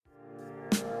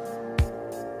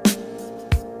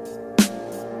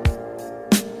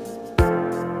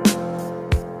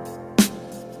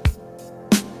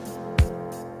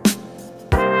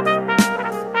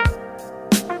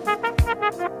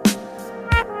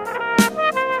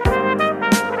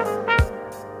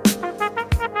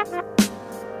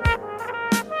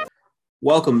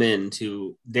Welcome in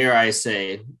to, dare I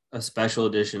say, a special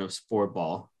edition of Sport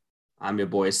Ball. I'm your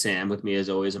boy Sam. With me, as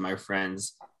always, are my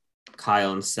friends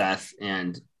Kyle and Seth,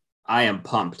 and I am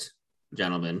pumped,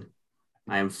 gentlemen.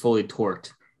 I am fully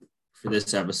torqued for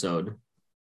this episode.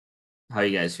 How are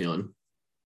you guys feeling?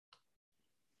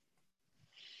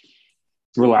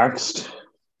 Relaxed,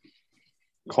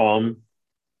 calm.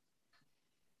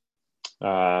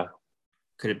 Could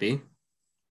it be?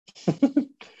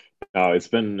 It's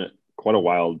been quite a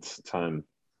wild time.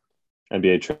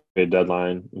 NBA trade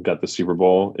deadline. We've got the Super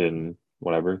Bowl in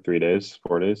 3 days,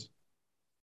 4 days.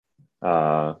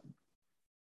 Yeah.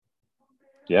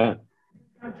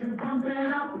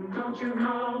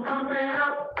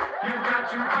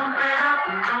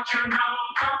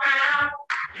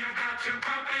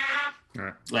 All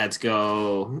right. Let's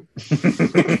go. We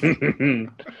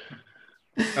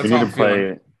need to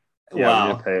play. Yeah,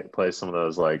 wow. we need to play some of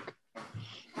those like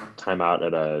timeout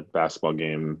at a basketball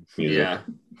game music. Yeah.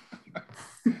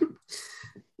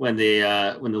 when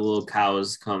the little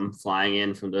cows come flying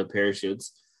in from the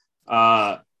parachutes.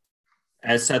 As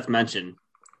Seth mentioned,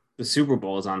 the Super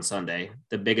Bowl is on Sunday,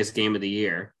 the biggest game of the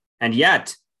year. And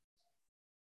yet,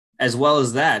 as well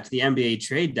as that, the NBA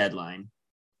trade deadline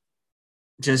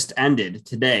just ended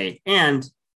today. And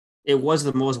it was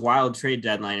the most wild trade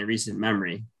deadline in recent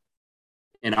memory,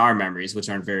 in our memories, which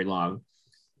aren't very long.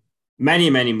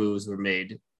 Many, many moves were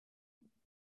made.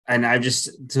 And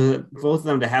to both of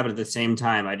them to happen at the same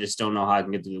time, I just don't know how I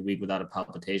can get through the week without a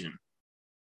palpitation.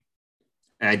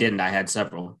 And I didn't. I had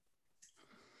several.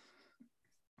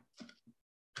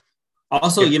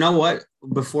 Also, you know what?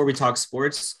 Before we talk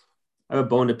sports, I have a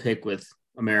bone to pick with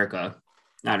America.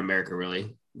 Not America,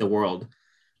 really. The world.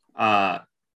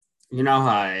 You know how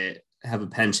I have a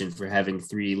penchant for having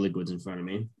 3 liquids in front of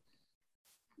me.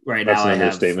 That's an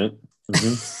understatement.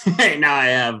 Mm-hmm. Right now I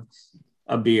have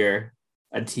a beer,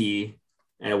 a tea,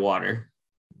 and a water.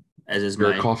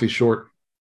 You're a coffee short.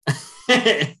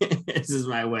 This is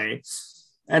my way.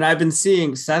 And I've been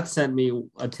seeing, Seth sent me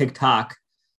a TikTok.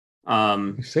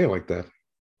 You say it like that.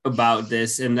 About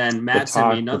this. And then Matt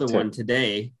sent me another one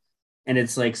today. And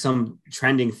it's like some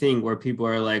trending thing where people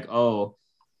are like, oh,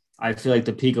 I feel like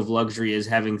the peak of luxury is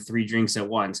having 3 drinks at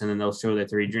once. And then they'll show their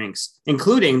 3 drinks,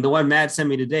 including the one Matt sent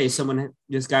me today.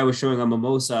 This guy was showing a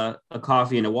mimosa, a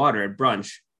coffee, and a water at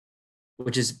brunch,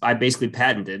 which is, I basically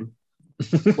patented.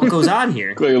 What goes on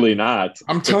here? Clearly not.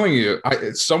 I'm telling you,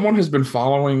 someone has been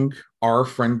following our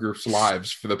friend group's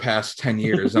lives for the past 10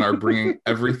 years and are bringing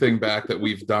everything back that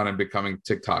we've done and becoming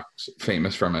TikTok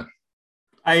famous from it.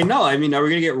 I know. I mean, are we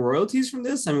going to get royalties from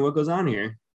this? I mean, what goes on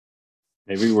here?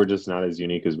 Maybe we're just not as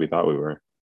unique as we thought we were.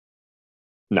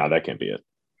 No, that can't be it.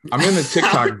 I'm in the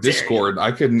TikTok Discord.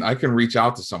 I can reach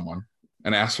out to someone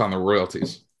and ask on the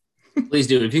royalties. Please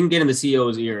do. If you can get in the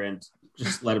CEO's ear and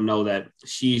just let him know that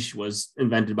sheesh was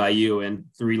invented by you and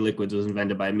 3 liquids was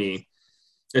invented by me.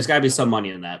 There's got to be some money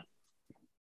in that.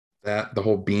 The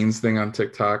whole beans thing on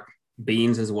TikTok.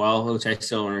 Beans as well, which I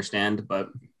still don't understand, but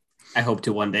I hope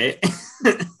to one day.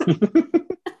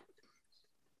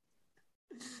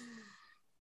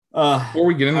 Before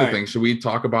we get into things, should we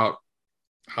talk about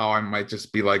how I might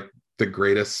just be like the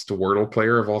greatest Wordle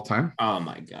player of all time? Oh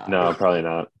my God. No, probably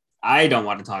not. I don't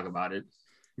want to talk about it.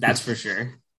 That's for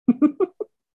sure.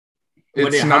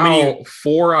 It's now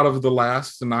 4 out of the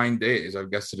last 9 days.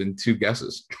 I've guessed it in 2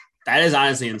 guesses. That is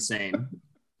honestly insane.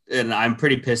 And I'm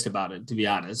pretty pissed about it, to be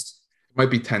honest. It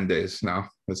might be 10 days now.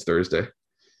 It's Thursday.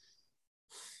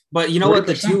 But you know 40%. What?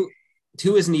 The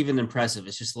two isn't even impressive.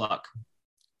 It's just luck.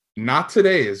 Not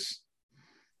today's.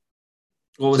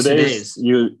 What was today's?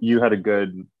 You had a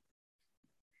good.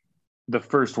 The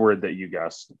first word that you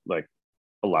guessed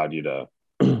allowed you to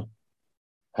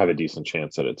have a decent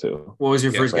chance at it too. What was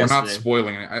your first guess? I'm not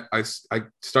spoiling it. I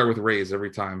start with Rays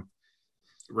every time.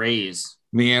 Rays.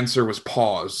 The answer was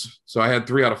pause. So I had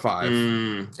 3 out of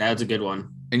 5. That's a good one.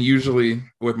 And usually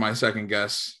with my second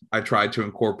guess, I tried to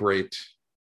incorporate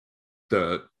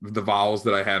the vowels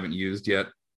that I haven't used yet,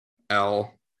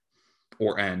 L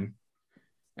or N,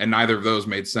 and neither of those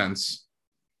made sense.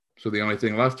 So the only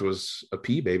thing left was a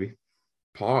P, baby.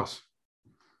 Pause.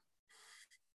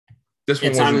 This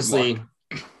one, it's honestly, luck.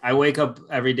 I wake up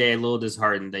every day a little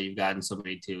disheartened that you've gotten so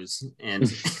many 2s,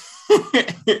 and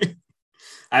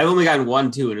I've only gotten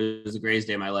 1 2, and it was the greatest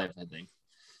day of my life, I think.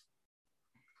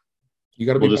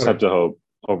 We'll just have to hope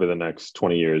over the next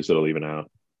 20 years it'll even out.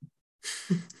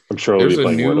 I'm sure we'll be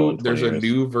playing Wordle in 20 There's years. A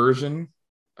new version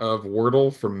of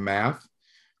Wordle for math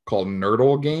called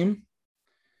Nerdle Game.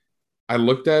 I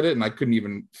looked at it and I couldn't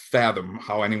even fathom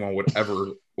how anyone would ever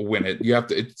win it. You have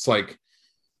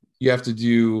to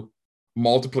do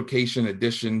multiplication,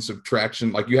 addition,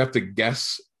 subtraction. Like you have to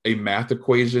guess a math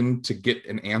equation to get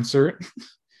an answer,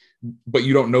 but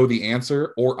you don't know the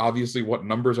answer or obviously what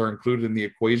numbers are included in the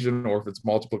equation or if it's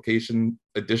multiplication,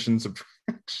 addition,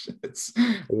 subtraction. It's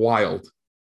wild.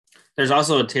 There's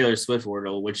also a Taylor Swift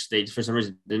Wordle, which they for some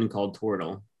reason didn't call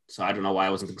Twordle. So I don't know why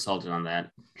I wasn't consulted on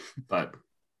that. But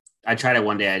I tried it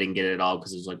one day. I didn't get it at all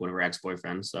because it was like one of her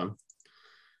ex-boyfriends. So,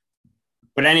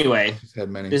 but anyway,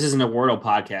 this isn't a Wordle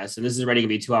podcast, and this is already going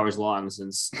to be 2 hours long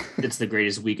since it's the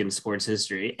greatest week in sports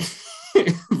history.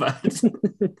 But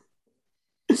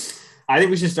I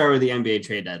think we should start with the NBA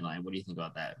trade deadline. What do you think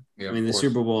about that? Yeah, I mean, the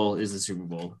Super Bowl is the Super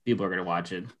Bowl. People are going to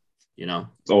watch it, you know.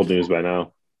 It's old news by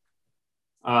now.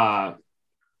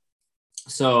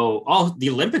 So the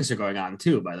Olympics are going on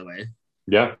too, by the way.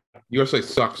 Yeah. USA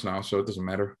sucks now, so it doesn't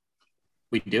matter.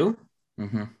 We do?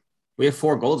 Mm-hmm. We have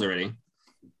 4 golds already.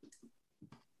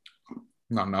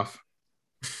 Not enough.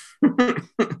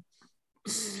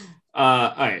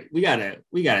 All right, we gotta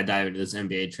dive into this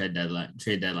NBA trade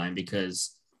deadline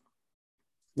because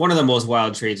one of the most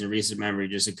wild trades in recent memory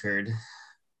just occurred.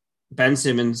 Ben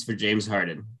Simmons for James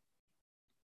Harden.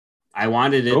 I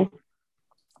wanted it. Oh.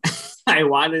 I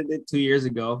wanted it 2 years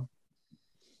ago.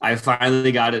 I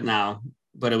finally got it now,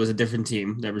 but it was a different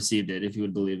team that received it, if you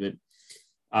would believe it.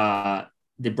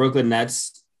 The Brooklyn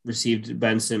Nets received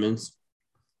Ben Simmons,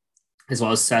 as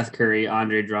well as Seth Curry,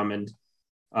 Andre Drummond,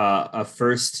 a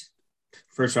first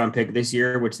round pick this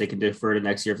year, which they can defer to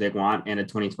next year if they want, and a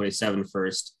 2027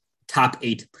 first, top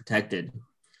 8 protected.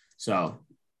 So,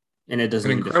 and it doesn't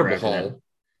even defer after that.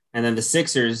 And then the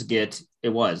Sixers get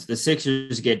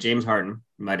James Harden.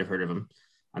 You might have heard of him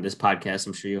on this podcast.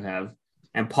 I'm sure you have.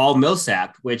 And Paul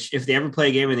Millsap, which if they ever play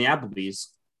a game in the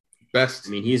Applebee's, best. I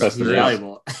mean, he's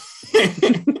valuable.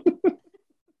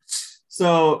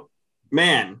 So,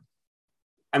 man,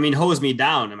 I mean, hose me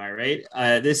down. Am I right?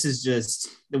 This is just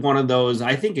one of those.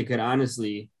 I think it could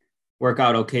honestly work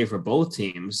out okay for both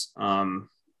teams.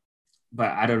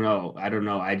 But I don't know.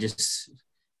 I just,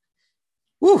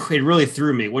 it really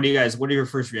threw me. What are your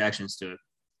first reactions to it?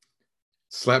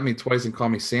 Slap me twice and call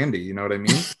me Sandy. You know what I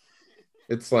mean?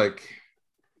 It's like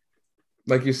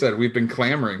you said, we've been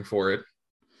clamoring for it.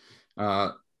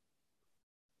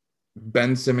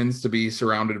 Ben Simmons to be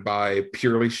surrounded by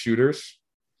purely shooters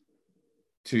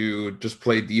to just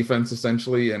play defense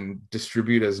essentially and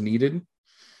distribute as needed.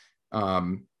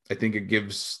 I think it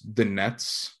gives the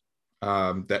Nets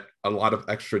that a lot of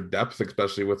extra depth,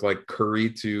 especially with like Curry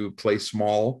to play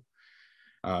small.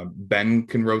 Ben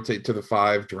can rotate to the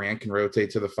 5. Durant can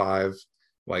rotate to the 5.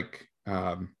 Like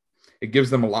it gives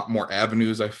them a lot more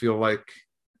avenues. I feel like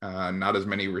not as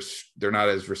many. They're not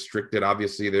as restricted.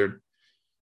 Obviously, they're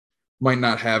might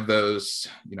not have those,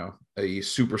 a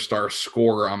superstar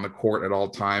scorer on the court at all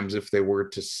times if they were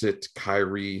to sit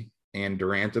Kyrie and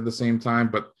Durant at the same time.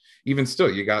 But even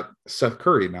still, you got Seth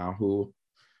Curry now, who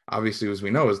obviously, as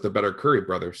we know, is the better Curry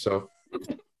brother. So,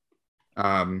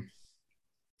 and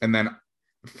then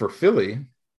for Philly,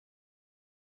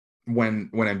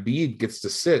 when Embiid gets to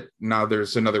sit, now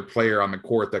there's another player on the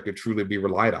court that could truly be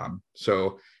relied on.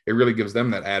 So it really gives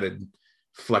them that added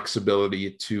flexibility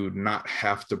to not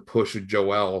have to push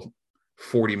Joel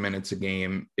 40 minutes a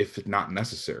game if not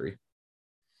necessary.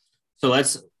 So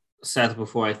Seth,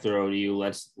 before I throw to you,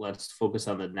 let's focus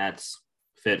on the Nets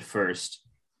fit first.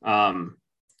 I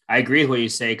agree with what you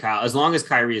say, Kyle. As long as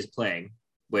Kyrie is playing,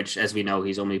 which as we know,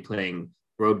 he's only playing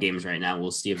road games right now.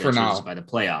 We'll see if that changes by the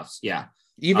playoffs. Yeah.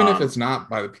 Even if it's not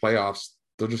by the playoffs,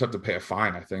 they'll just have to pay a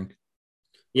fine, I think.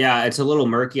 Yeah, it's a little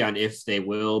murky on if they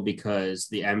will because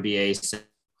the NBA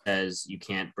says you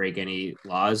can't break any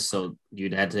laws. So the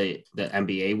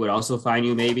NBA would also fine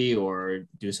you maybe or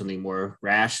do something more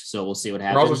rash. So we'll see what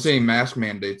happens. We're also seeing mask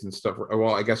mandates and stuff.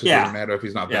 Well, I guess it doesn't matter if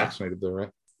he's not vaccinated though, right?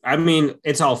 I mean,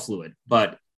 it's all fluid,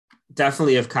 but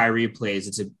definitely if Kyrie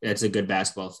plays, it's a good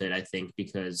basketball fit, I think,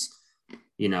 because,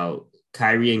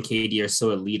 Kyrie and KD are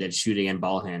so elite at shooting and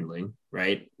ball handling,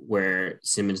 right? Where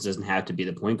Simmons doesn't have to be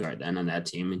the point guard then on that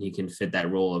team, and he can fit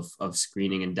that role of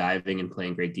screening and diving and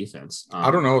playing great defense. I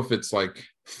don't know if it's like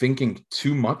thinking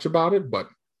too much about it, but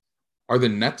are the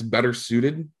Nets better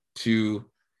suited to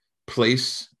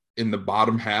place in the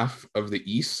bottom half of the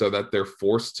East so that they're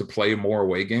forced to play more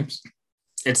away games?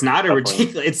 It's not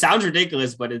ridiculous. It sounds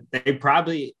ridiculous, but they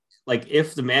probably, like,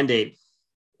 if the mandate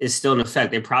is still in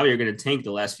effect, they probably are going to tank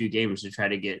the last few games to try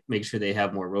to make sure they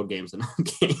have more road games than home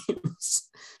games.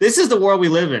 This is the world we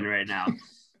live in right now.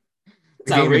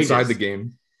 It's the game inside the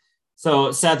game.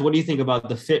 So, Seth, what do you think about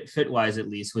the fit wise, at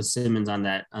least, with Simmons on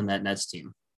that Nets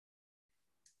team?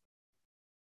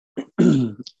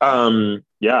 Yeah,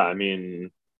 I mean,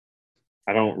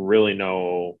 I don't really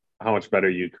know how much better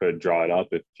you could draw it up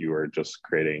if you were just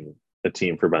creating a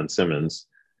team for Ben Simmons.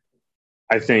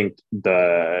 I think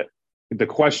the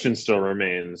question still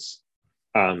remains,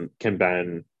 can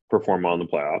Ben perform well in the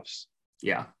playoffs?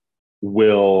 Yeah.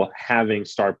 Will having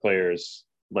star players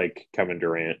like Kevin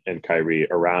Durant and Kyrie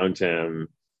around him,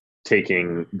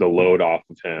 taking the load off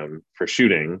of him for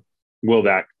shooting, will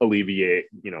that alleviate,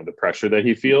 the pressure that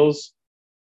he feels?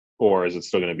 Or is it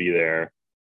still going to be there?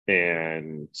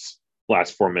 And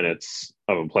last 4 minutes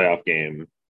of a playoff game,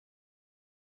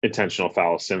 intentional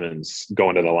foul Simmons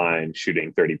going to the line,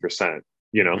 shooting 30%,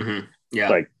 Mm-hmm. Yeah.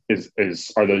 like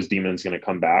are those demons going to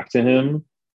come back to him?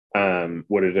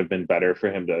 Would it have been better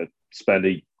for him to spend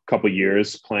a couple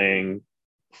years playing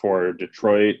for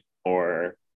Detroit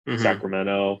or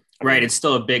Sacramento? Right. It's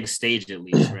still a big stage at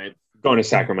least, right? Going to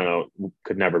Sacramento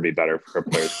could never be better for a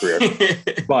player's career,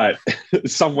 but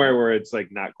somewhere where it's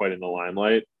like not quite in the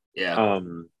limelight. Yeah.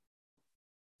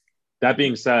 That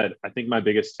being said, I think my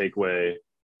biggest takeaway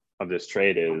of this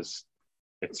trade is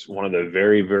it's one of the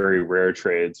very, very rare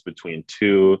trades between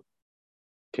two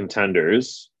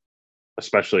contenders,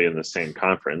 especially in the same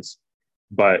conference,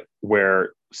 but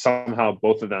where somehow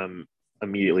both of them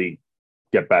immediately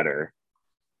get better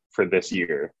for this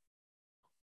year,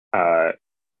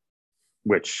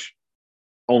 which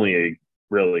only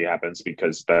really happens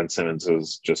because Ben Simmons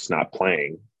is just not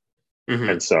playing.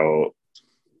 And so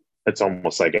it's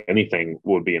almost like anything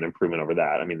would be an improvement over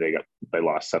that. I mean, they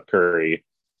lost Seth Curry.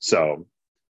 So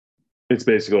it's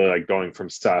basically like going from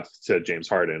Seth to James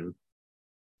Harden.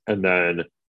 And then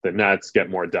the Nets get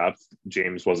more depth.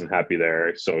 James wasn't happy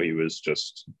there. So he was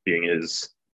just being his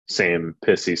same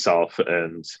pissy self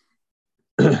and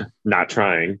not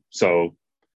trying. So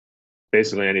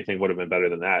basically anything would have been better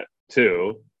than that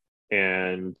too.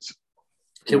 And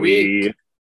can we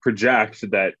project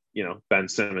that, Ben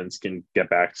Simmons can get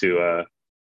back to a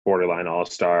borderline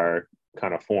all-star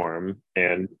kind of form,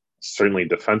 and certainly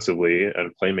defensively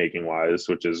and playmaking wise,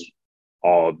 which is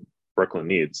all Brooklyn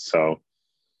needs. So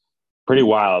pretty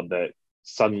wild that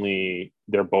suddenly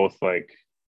they're both like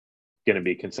going to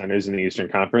be contenders in the Eastern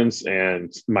Conference.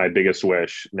 And my biggest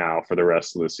wish now for the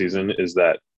rest of the season is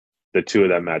that the two of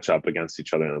them match up against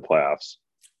each other in the playoffs.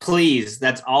 Please,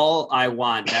 that's all I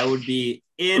want. That would be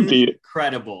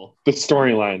incredible. The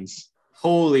storylines.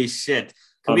 Holy shit.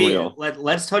 Unreal.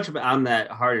 Let's touch on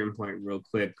that Harden point real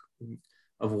quick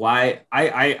of why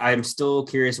I'm still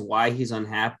curious why he's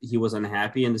unhappy. He was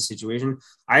unhappy in the situation.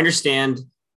 I understand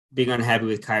being unhappy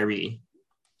with Kyrie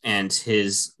and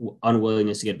his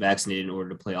unwillingness to get vaccinated in order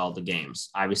to play all the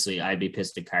games. Obviously, I'd be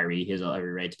pissed at Kyrie. He has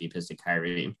every right to be pissed at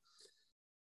Kyrie.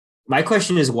 My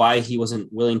question is why he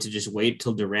wasn't willing to just wait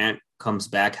till Durant comes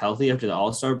back healthy after the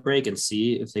All-Star break and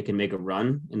see if they can make a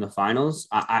run in the finals.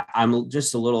 I'm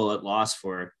just a little at loss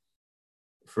for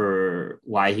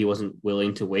why he wasn't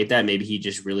willing to wait that. Maybe he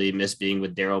just really missed being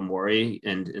with Daryl Morey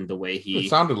and the way he... It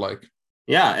sounded like.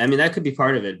 Yeah, I mean, that could be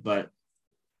part of it. But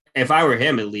if I were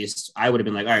him, at least, I would have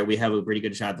been like, all right, we have a pretty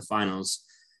good shot at the finals.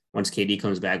 Once KD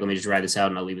comes back, let me just ride this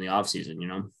out and I'll leave in the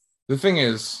offseason, The thing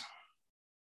is,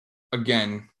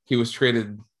 again... he was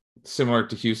traded similar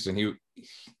to Houston.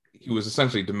 He was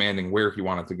essentially demanding where he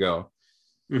wanted to go,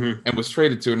 and was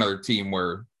traded to another team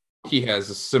where he has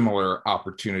a similar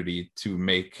opportunity to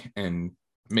make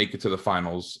it to the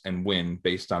finals and win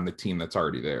based on the team that's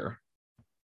already there.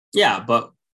 Yeah,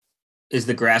 but is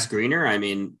the grass greener? I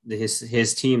mean,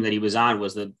 his team that he was on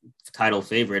was the title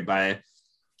favorite by,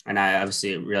 and I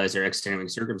obviously realize their extenuating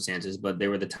circumstances, but they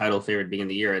were the title favorite beginning of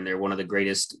the year, and they're one of the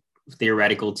greatest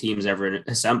theoretical teams ever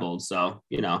assembled. So,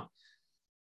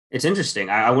 it's interesting.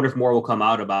 I wonder if more will come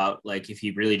out about like if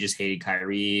he really just hated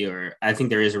Kyrie, or I think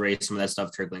there is already some of that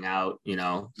stuff trickling out.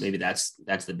 Maybe that's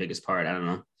the biggest part. I don't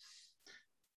know.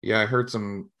 Yeah, I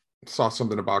saw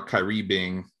something about Kyrie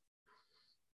being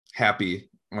happy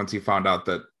once he found out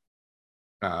that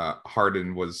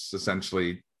Harden was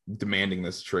essentially demanding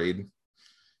this trade,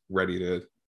 ready to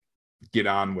get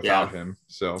on without him.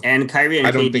 So, and Kyrie and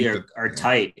KD are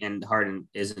tight, and Harden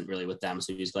isn't really with them,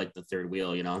 so he's like the third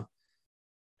wheel,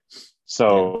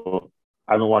 So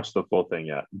I haven't watched the full thing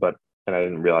yet, and I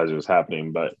didn't realize it was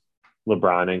happening, but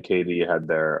LeBron and KD had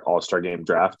their All-Star game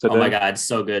draft today. Oh my God, it's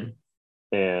so good.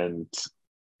 And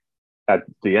at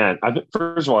the end,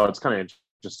 first of all, it's kind of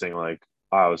interesting. Like,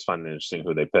 I always find it interesting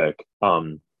who they pick.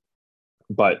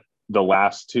 But the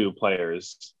last two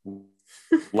players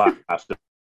left at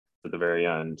the very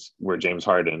end were James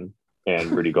Harden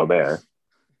and Rudy Gobert,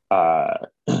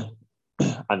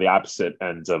 on the opposite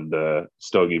ends of the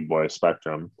Stogie Boy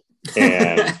spectrum.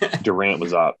 And Durant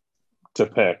was up to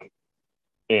pick,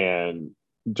 and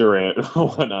Durant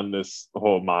went on this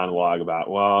whole monologue about,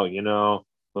 well,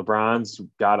 LeBron's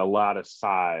got a lot of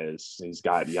size. He's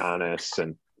got Giannis,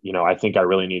 and I think I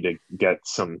really need to get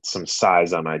some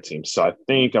size on my team. So I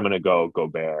think I'm gonna go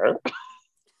Gobert.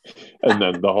 And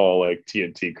then the whole like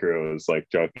TNT crew was like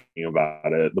joking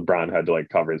about it. LeBron had to like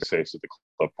cover his face with the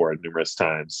clipboard numerous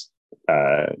times,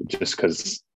 just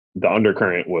because the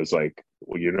undercurrent was like,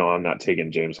 well, I'm not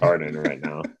taking James Harden right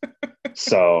now.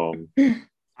 So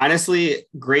honestly,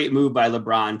 great move by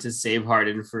LeBron to save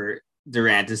Harden for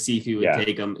Durant to see if he would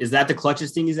take him. Is that the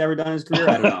clutchest thing he's ever done in his career?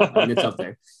 I don't know. I mean, it's up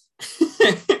there.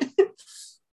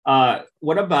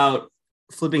 What about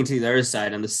flipping to the other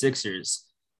side on the Sixers?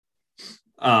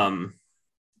 I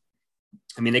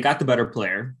mean, they got the better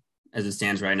player as it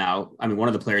stands right now. I mean, one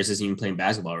of the players isn't even playing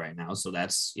basketball right now, so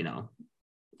that's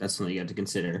something you have to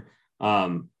consider.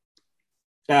 They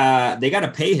got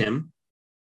to pay him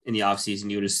in the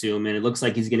offseason, you would assume, and it looks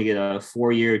like he's going to get a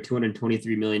 4-year,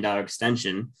 $223 million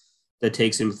extension that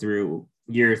takes him through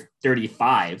year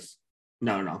 35.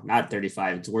 No, not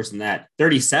 35. It's worse than that.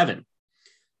 37.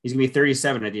 He's going to be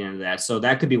 37 at the end of that. So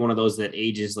that could be one of those that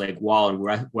ages like Wall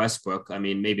and Westbrook. I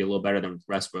mean, maybe a little better than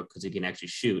Westbrook because he can actually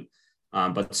shoot.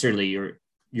 But certainly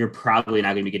you're probably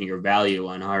not going to be getting your value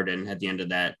on Harden at the end of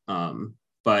that.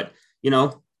 But,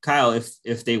 Kyle,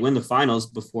 if they win the finals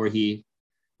before he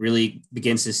really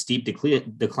begins his steep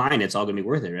decline, it's all going to be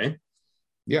worth it, right?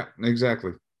 Yeah,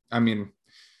 exactly. I mean,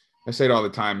 I say it all the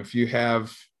time. If you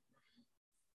have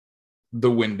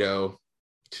the window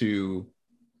to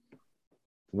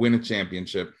win a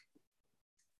championship,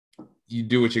 you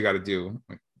do what you got to do,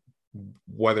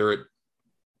 whether it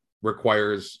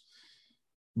requires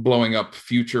blowing up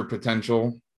future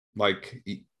potential. Like,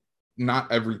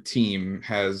 not every team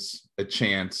has a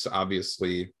chance,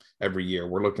 obviously, every year.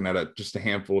 We're looking at just a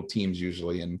handful of teams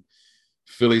usually, and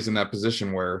Philly's in that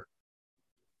position where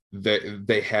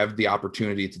they have the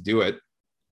opportunity to do it.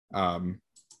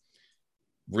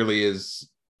 Really is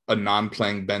a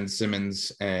non-playing Ben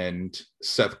Simmons and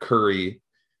Seth Curry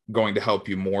going to help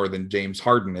you more than James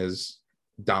Harden is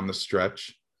down the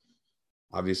stretch.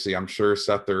 Obviously, I'm sure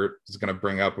Seth is going to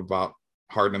bring up about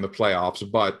Harden in the playoffs,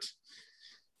 but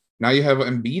now you have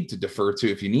Embiid to defer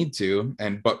to if you need to.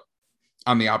 But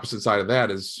on the opposite side of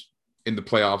that is in the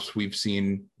playoffs, we've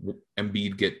seen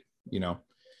Embiid get,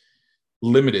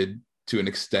 limited to an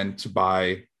extent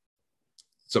by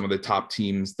some of the top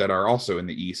teams that are also in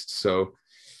the East. So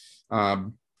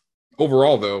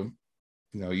overall, though,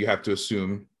 you have to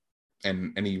assume,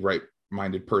 and any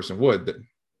right-minded person would, that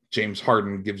James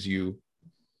Harden gives you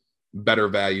better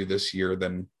value this year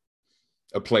than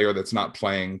a player that's not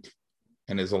playing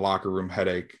and is a locker room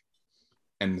headache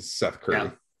and Seth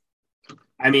Curry. Yeah.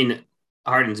 I mean,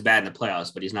 Harden's bad in the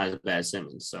playoffs, but he's not as bad as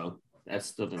Simmons. So that's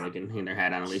still something they can hang their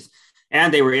hat on at least.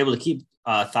 And they were able to keep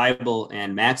Thibault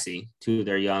and Maxey, two of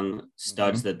their young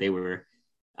studs that they were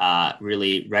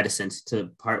really reticent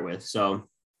to part with. So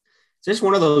it's just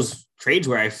one of those trades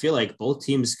where I feel like both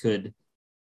teams could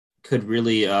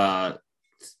really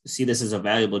see this as a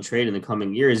valuable trade in the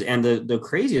coming years. And the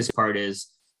craziest part is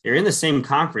they're in the same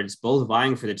conference, both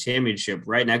vying for the championship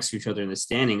right next to each other in the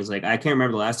standings. Like, I can't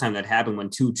remember the last time that happened when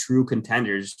two true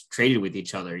contenders traded with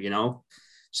each other,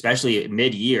 especially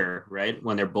mid-year, right?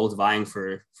 When they're both vying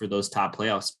for those top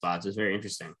playoff spots. It's very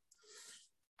interesting.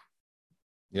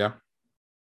 Yeah.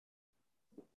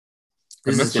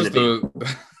 That's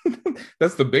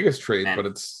the biggest trade, but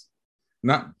it's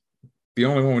not the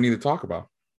only one we need to talk about.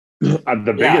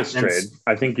 The biggest trade.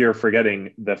 I think you're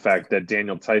forgetting the fact that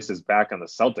Daniel Tice is back on the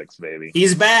Celtics, baby.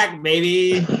 He's back,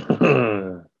 baby.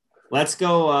 Let's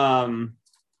go.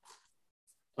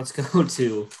 Let's go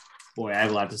to. Boy, I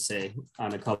have a lot to say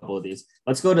on a couple of these.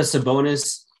 Let's go to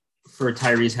Sabonis for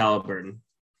Tyrese Halliburton.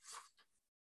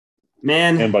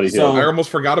 Man, and Buddy Hield. I almost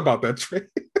forgot about that trade.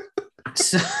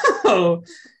 So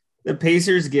the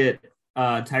Pacers get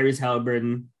Tyrese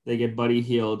Halliburton. They get Buddy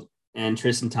Hield and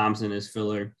Tristan Thompson as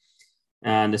filler.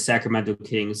 And the Sacramento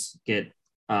Kings get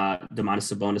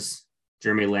Domantas Sabonis,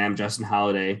 Jeremy Lamb, Justin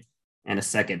Holiday, and a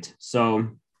second.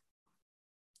 So,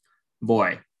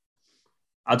 boy,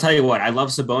 I'll tell you what, I love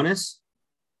Sabonis,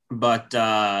 but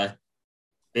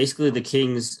basically the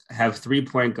Kings have 3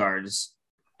 point guards,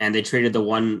 and they traded the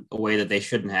one away that they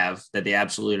shouldn't have, that they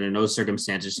absolutely under no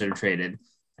circumstances should have traded.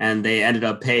 And they ended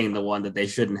up paying the one that they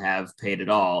shouldn't have paid at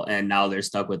all, and now they're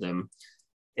stuck with him.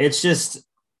 It's just,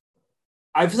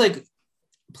 I feel like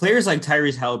players like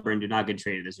Tyrese Halliburton do not get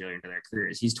traded this early into their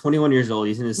careers. He's 21 years old.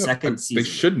 He's in his second season. They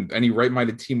shouldn't. Any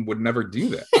right-minded team would never do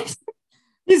that.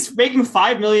 He's making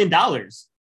 $5 million.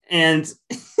 And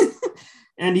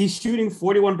And he's shooting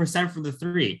 41% from the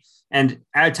three. And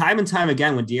time and time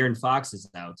again, when De'Aaron Fox is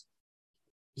out,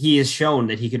 he has shown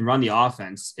that he can run the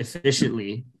offense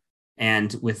efficiently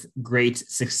and with great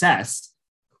success.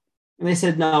 And they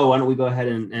said, no, why don't we go ahead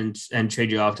and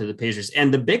trade you off to the Pacers?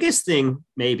 And the biggest thing,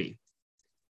 maybe,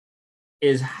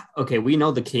 is, okay, we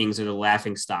know the Kings are the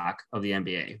laughing stock of the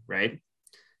NBA, right?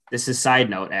 This is side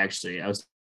note, actually. I was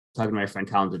talking to my friend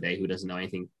Colin today, who doesn't know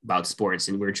anything about sports,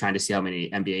 and we were trying to see how many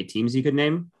NBA teams he could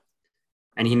name.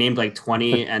 And he named like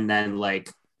 20, and then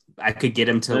like I could get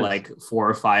him to like 4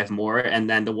 or 5 more. And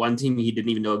then the one team he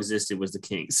didn't even know existed was the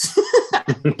Kings.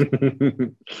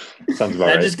 Sounds about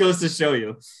that right. just goes to show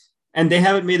you. And they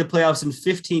haven't made the playoffs in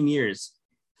 15 years.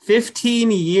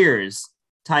 15 years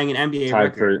tying an NBA Tied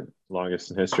record. for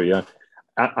longest in history, yeah.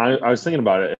 I was thinking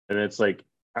about it, and it's like,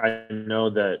 I know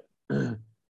that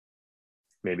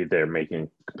maybe they're making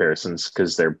comparisons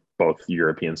because they're both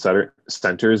European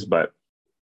centers, but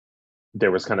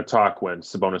there was kind of talk when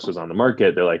Sabonis was on the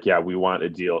market. They're like, yeah, we want a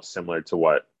deal similar to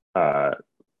what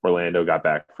Orlando got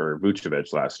back for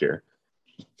Vucevic last year.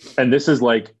 And this is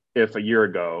like if a year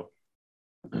ago,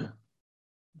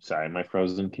 sorry, am I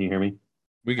frozen? Can you hear me?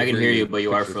 I can hear you, but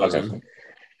you are frozen. Okay.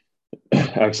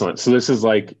 Excellent. So this is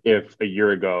like if a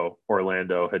year ago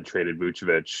Orlando had traded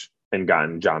Vucevic and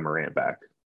gotten John Morant back.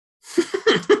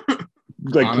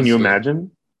 Like, honestly, can you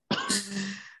imagine?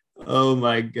 Oh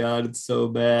my God, it's so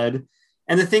bad.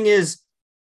 And the thing is,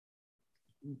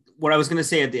 what I was going to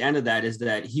say at the end of that is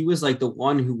that he was like the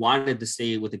one who wanted to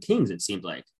stay with the Kings, it seemed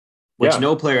like, which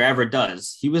no player ever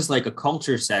does. He was like a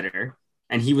culture setter,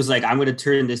 and he was like, I'm going to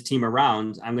turn this team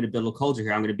around. I'm going to build a culture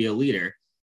here. I'm going to be a leader.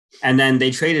 And then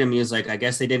they traded him. He was like, I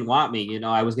guess they didn't want me. You know,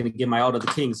 I was going to give my all to the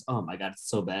Kings. Oh my God, it's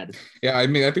so bad. Yeah, I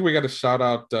mean, I think we got to shout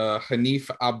out Hanif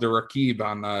Abdurraqib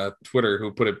on Twitter,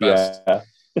 who put it best. Yeah.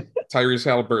 Tyrese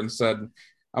Halliburton said,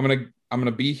 I'm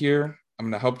gonna be here. I'm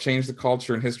gonna help change the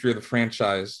culture and history of the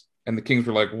franchise. And the Kings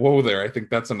were like, whoa there. I think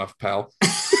that's enough, pal.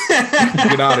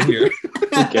 Get out of here.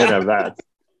 Can't have that.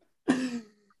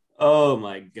 Oh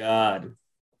my God.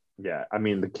 Yeah, I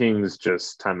mean, the Kings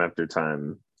just time after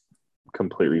time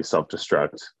completely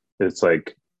self-destruct. It's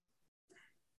like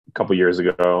a couple years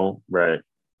ago, right?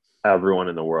 Everyone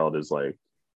in the world is like,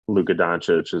 Luka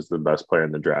Doncic is the best player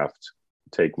in the draft.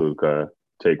 Take Luka.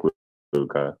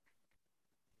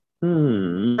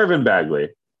 Marvin Bagley.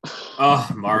 Oh,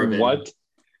 Marvin. What?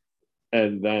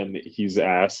 And then he's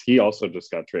asked, he also just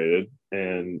got traded.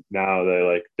 And now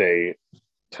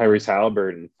Tyrese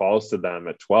Halliburton falls to them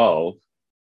at 12.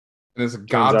 And it's a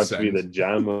godsend. Turns out to be the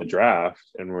gem of the draft.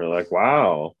 And we're like,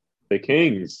 wow, the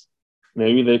Kings,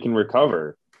 maybe they can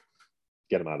recover.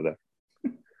 Get them out of there.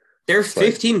 They're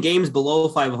 15 games below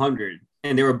 500,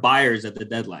 and they were buyers at the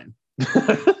deadline.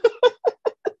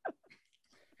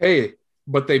 Hey,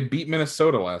 but they beat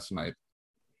Minnesota last night.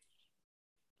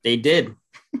 They did.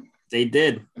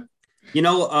 You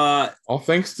know, all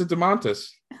thanks to DeMontis.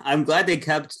 I'm glad they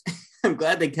kept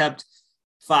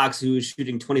Fox, who was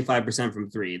shooting 25% from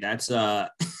 3. That's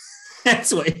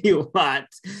that's what you want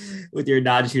with your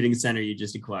non-shooting center you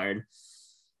just acquired.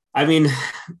 I mean,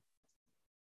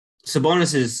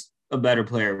 Sabonis is a better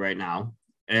player right now,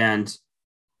 and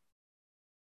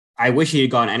I wish he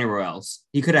had gone anywhere else.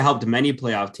 He could have helped many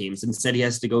playoff teams. Instead, he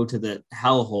has to go to the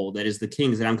hellhole that is the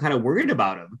Kings, and I'm kind of worried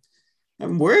about him.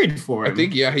 I'm worried for him. I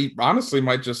think, yeah, he honestly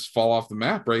might just fall off the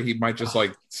map, right? He might just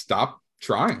stop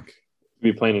trying.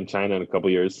 Be playing in China in a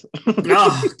couple years.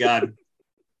 Oh God,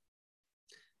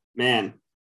 man,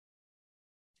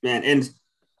 and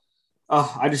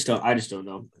I just don't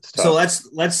know. So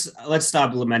let's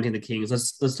stop lamenting the Kings.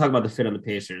 Let's talk about the fit on the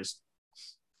Pacers.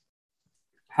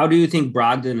 How do you think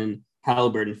Brogdon and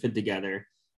Halliburton fit together?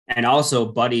 And also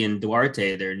Buddy and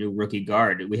Duarte, their new rookie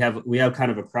guard. We have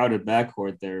kind of a crowded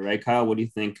backcourt there, right, Kyle? What do you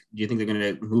think? Do you think they're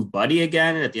going to move Buddy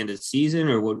again at the end of the season,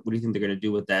 or what do you think they're going to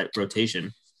do with that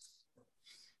rotation?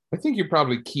 I think you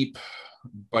probably keep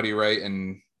Buddy, right,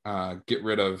 and get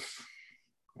rid of.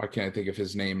 Why can't I think of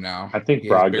his name now? I think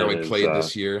Brogdon barely played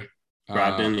this year.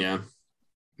 Brogdon, yeah,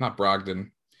 not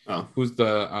Brogdon. Oh, who's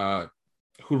the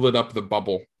who lit up the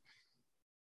bubble?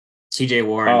 TJ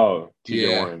Warren. Oh,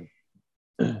 TJ Warren.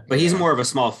 But he's more of a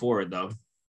small forward, though.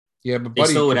 Yeah, but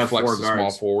Buddy still would have 4 guards.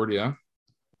 Small forward, yeah.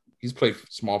 He's played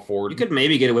small forward. You could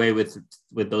maybe get away with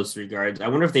those 3 guards. I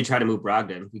wonder if they try to move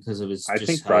Brogdon because of his. I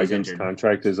think Brogdon's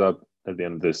contract is up at the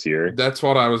end of this year. That's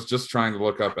what I was just trying to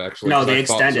look up, actually. No, they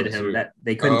extended him. That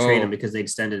they couldn't trade him because they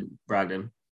extended Brogdon.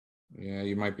 Yeah,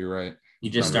 you might be right. He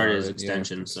just started his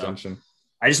extension. Yeah, so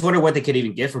I just wonder what they could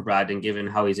even get for Brogdon, given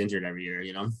how he's injured every year.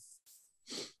 You know.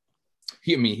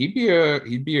 He'd be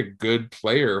a good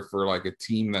player for like a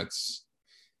team that's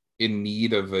in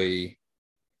need of a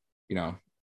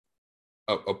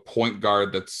point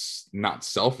guard that's not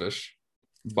selfish,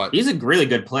 but he's a really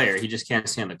good player. He just can't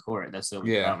stay on the court. That's the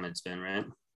only problem it's been, right?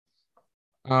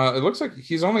 It looks like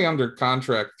he's only under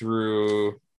contract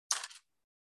through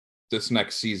this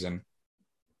next season,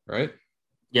 right?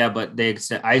 Yeah, but they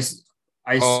extend. I swear.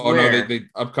 No, they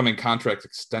upcoming contract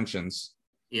extensions.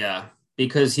 Yeah,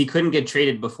 because he couldn't get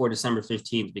traded before December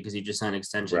 15th because he just signed an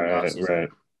extension.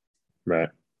 Right.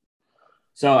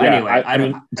 So anyway, I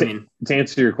mean, to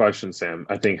answer your question, Sam,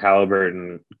 I think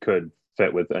Halliburton could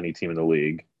fit with any team in the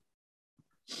league.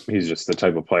 He's just the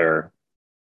type of player.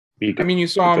 You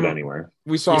saw him anywhere.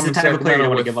 We saw him the type of player you don't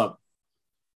want to give up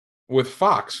with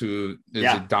Fox, who is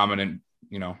a dominant,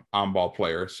 on-ball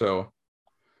player. So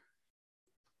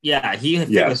yeah, he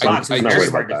fit with Fox.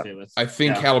 I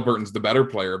think Halliburton's the better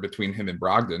player between him and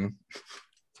Brogdon.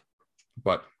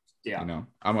 But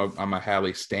I'm a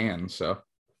Hallie stan, so.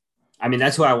 I mean,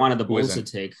 that's who I wanted the Bulls to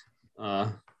take.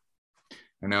 I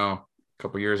know. A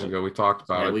couple years ago, we talked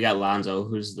about it. We got Lonzo,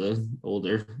 who's the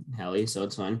older Hallie, so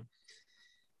it's fine.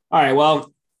 All right,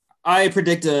 well, I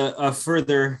predict a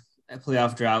further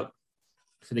playoff drought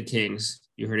for the Kings.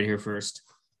 You heard it here first.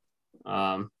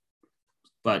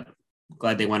 But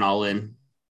glad they went all in,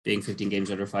 being 15 games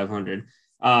under 500.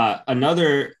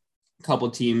 Another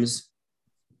couple teams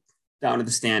down in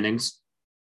the standings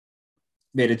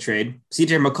made a trade.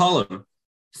 CJ McCollum,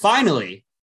 finally,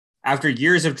 after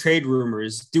years of trade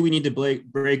rumors, do we need to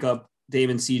break up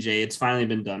Dame and CJ? It's finally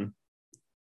been done.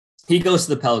 He goes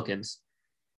to the Pelicans.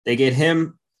 They get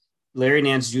him, Larry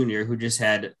Nance Jr., who just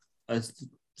had a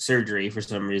surgery for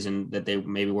some reason that they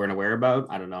maybe weren't aware about.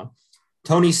 I don't know.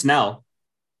 Tony Snell.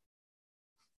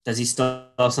 Does he still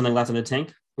have something left in the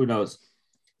tank? Who knows?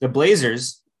 The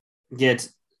Blazers get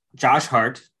Josh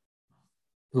Hart,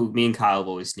 who me and Kyle have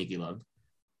always sneaky loved.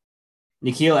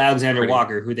 Nickeil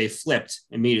Alexander-Walker, who they flipped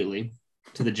immediately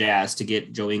to the Jazz to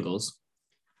get Joe Ingles.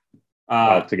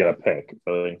 To get a pick,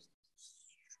 really.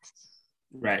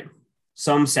 Right.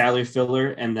 Some salary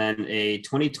filler, and then a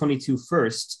 2022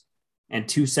 first and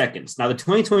 2 seconds. Now, the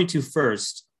 2022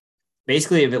 first,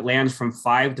 basically, if it lands from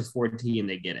 5 to 14,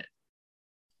 they get it.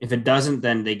 If it doesn't,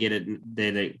 then they get it.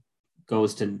 Then it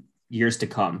goes to years to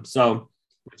come. So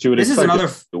this is another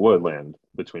woodland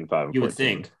between 5 and 14. You would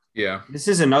think. Yeah. This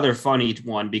is another funny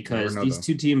one because these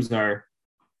two teams are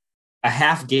a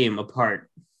half game apart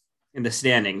in the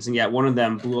standings, and yet one of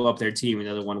them blew up their team and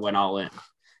the other one went all in.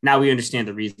 Now we understand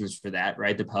the reasons for that,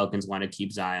 right? The Pelicans want to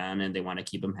keep Zion and they want to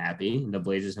keep him happy. And the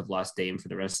Blazers have lost Dame for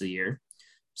the rest of the year.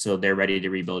 So they're ready to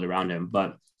rebuild around him.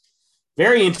 But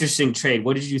very interesting trade.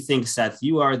 What did you think, Seth?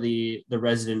 You are the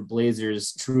resident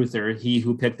Blazers truther, he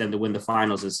who picked them to win the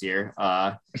finals this year.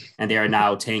 And they are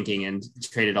now tanking and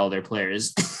traded all their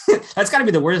players. That's got to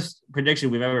be the worst prediction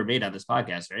we've ever made on this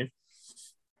podcast, right?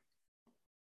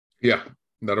 Yeah,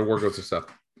 that award goes to Seth.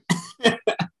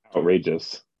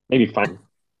 Outrageous. Maybe fine.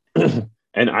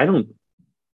 And I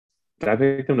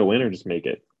pick them to win or just make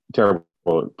it? Terrible.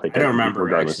 I don't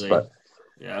remember, actually. But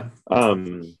yeah.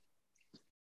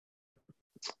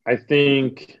 I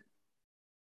think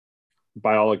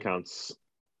by all accounts,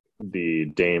 the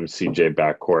Dame CJ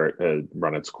backcourt had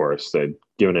run its course. They'd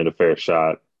given it a fair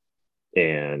shot,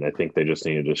 and I think they just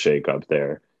needed to shake up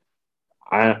there.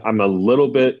 I'm a little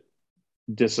bit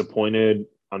disappointed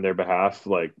on their behalf,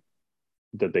 like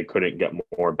that they couldn't get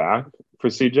more back for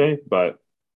CJ, but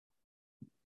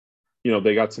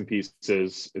they got some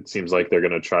pieces. It seems like they're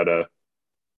going to try to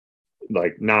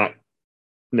not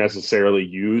necessarily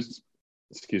use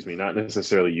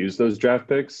those draft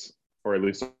picks, or at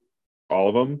least all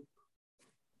of them,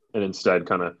 and instead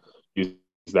kind of use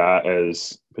that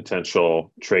as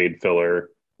potential trade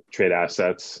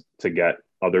assets to get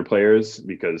other players,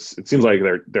 because it seems like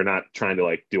they're not trying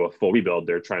to do a full rebuild.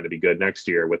 They're trying to be good next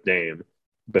year with Dame,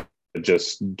 but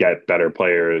just get better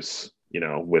players,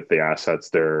 with the assets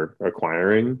they're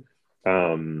acquiring. I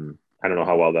don't know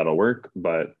how well that'll work,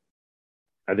 but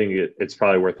I think it's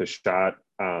probably worth a shot.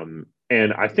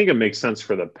 And I think it makes sense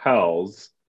for the Pels.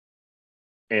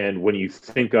 And when you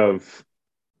think of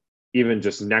even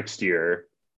just next year,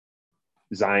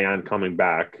 Zion coming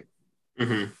back,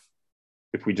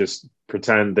 if we just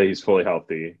pretend that he's fully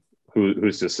healthy,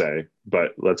 who's to say?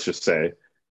 But let's just say.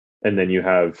 And then you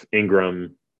have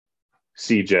Ingram,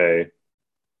 CJ,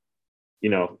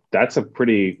 that's a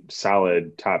pretty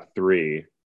solid top three.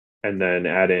 And then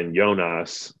add in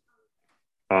Jonas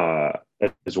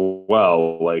as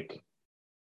well.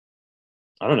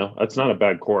 I don't know. That's not a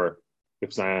bad core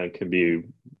if Zion can be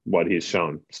what he's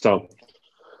shown. So,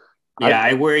 yeah,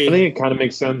 I worry. I think it kind of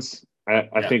makes sense.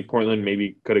 I think Portland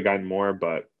maybe could have gotten more,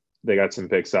 but they got some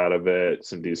picks out of it,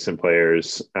 some decent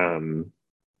players.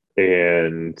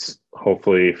 And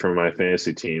hopefully for my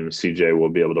fantasy team, CJ will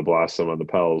be able to blossom on the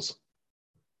Pels.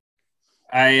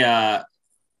 I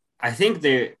think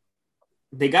they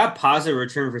got positive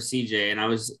return for CJ, and I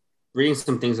was reading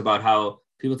some things about how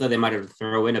people thought they might have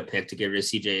thrown in a pick to get rid of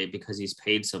CJ because he's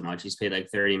paid so much. He's paid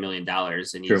like $30 million,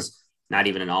 and he's not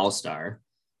even an all-star.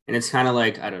 And it's kind of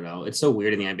like, I don't know. It's so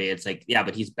weird in the NBA. It's like, yeah,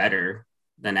 but he's better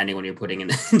than anyone you're putting in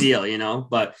the deal, you know?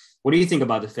 But what do you think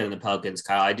about the fit in the Pelicans,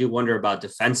 Kyle? I do wonder about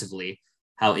defensively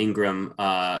how Ingram,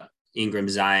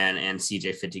 Zion, and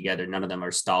CJ fit together. None of them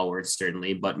are stalwarts,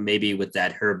 certainly, but maybe with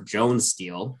that Herb Jones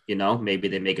steal, you know, maybe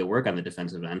they make it work on the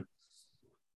defensive end.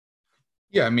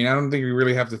 Yeah, I mean, I don't think we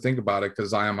really have to think about it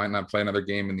because Zion might not play another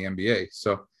game in the NBA.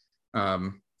 So,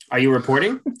 are you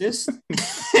reporting this?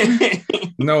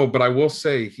 No, but I will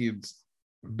say he's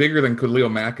bigger than Khalil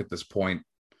Mack at this point,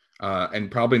 and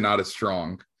probably not as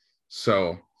strong.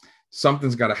 So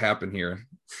something's got to happen here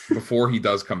before he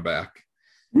does come back.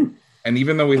 And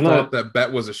even though we thought that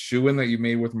bet was a shoo-in that you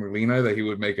made with Molina, that he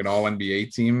would make an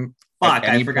all-NBA team at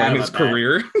any point in his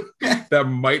career, that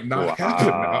might not happen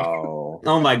now.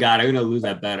 Oh my God, I'm gonna lose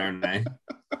that bet, aren't I?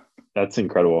 That's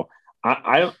incredible.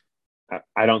 I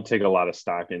don't take a lot of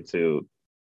stock into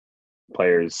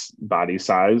players' body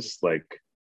size. Like,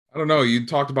 I don't know. You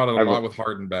talked about it a lot with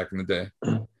Harden back in the day.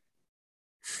 I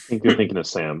think you're thinking of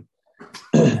Sam.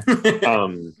 I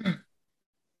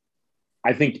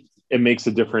think it makes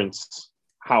a difference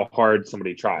how hard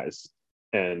somebody tries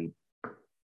and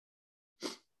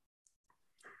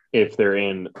if they're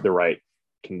in the right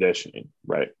conditioning,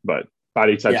 right? But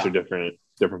body types are different.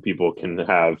 Different people can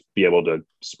be able to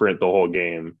sprint the whole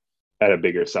game at a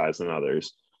bigger size than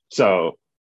others. So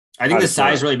I think the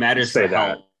size really matters for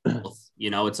health. You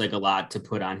know, it's like a lot to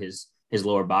put on his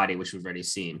lower body, which we've already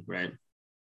seen, right?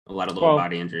 A lot of lower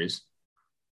body injuries.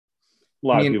 A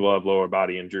lot of people have lower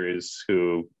body injuries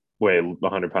who weigh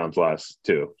 100 pounds less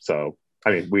too. So,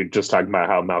 I mean, we just talked about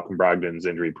how Malcolm Brogdon's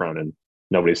injury prone and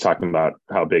nobody's talking about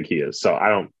how big he is. So I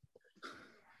don't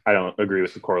agree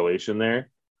with the correlation there.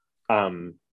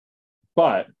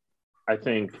 But I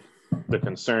think the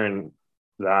concern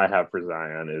that I have for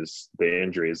Zion is the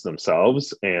injuries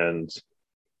themselves and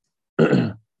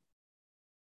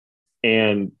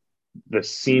and the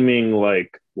seeming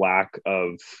like lack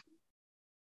of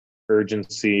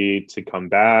urgency to come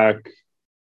back.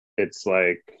 It's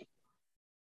like,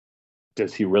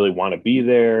 does he really want to be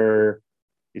there?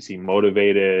 Is he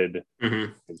motivated?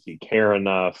 Mm-hmm. Does he care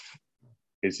enough?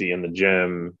 Is he in the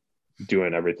gym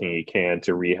doing everything he can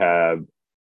to rehab?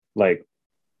 Like,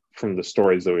 from the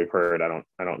stories that we've heard, I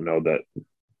don't know that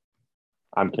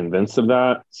I'm convinced of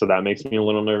that. So that makes me a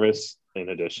little nervous in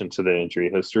addition to the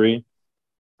injury history,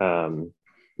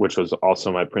 which was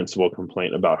also my principal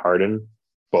complaint about Harden,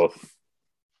 both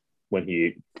when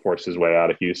he forced his way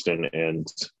out of Houston and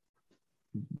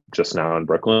just now in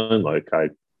Brooklyn. Like, I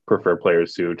prefer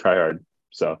players who try hard.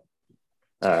 So,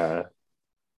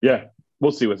 yeah,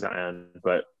 we'll see what's Zion,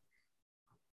 but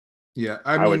yeah,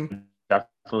 I would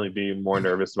definitely be more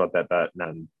nervous about that bet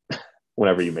than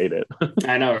whenever you made it.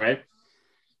 I know, right?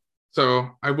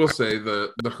 So I will say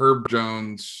the Herb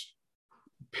Jones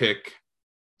pick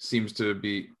seems to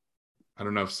be, I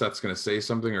don't know if Seth's going to say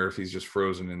something or if he's just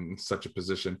frozen in such a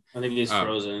position. I think he's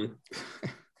frozen.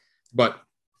 But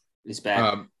he's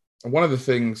back. One of the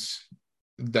things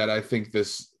that I think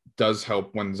this does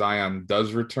help when Zion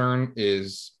does return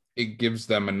is it gives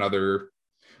them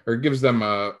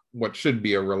what should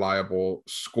be a reliable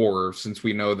scorer, since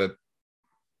we know that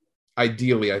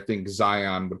ideally I think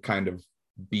Zion would kind of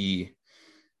be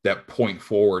that point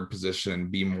forward position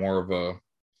and be more of a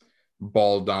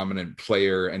ball dominant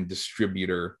player and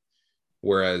distributor,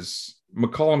 whereas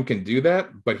McCollum can do that,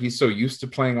 but he's so used to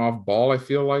playing off ball, I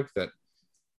feel like, that,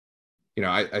 you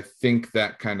know, I think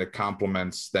that kind of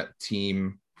complements that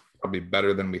team probably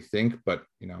better than we think, but,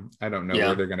 you know, I don't know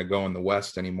where they're going to go in the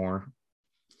West anymore.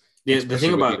 The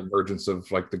thing about the emergence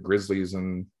of like the Grizzlies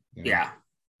and, you know.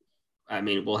 I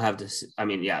mean, we'll have to,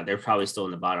 they're probably still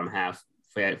in the bottom half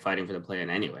fighting for the play-in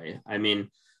anyway. I mean,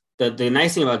 the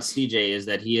nice thing about CJ is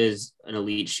that he is an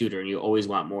elite shooter, and you always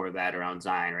want more of that around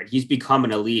Zion, right? He's become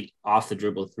an elite off the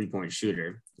dribble 3-point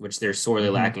shooter, which they're sorely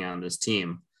lacking on this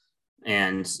team.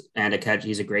 And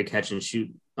he's a great catch and shoot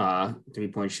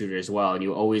 3-point shooter as well. And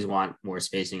you always want more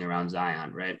spacing around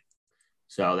Zion, right?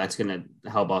 So that's going to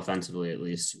help offensively, at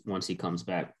least once he comes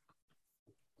back.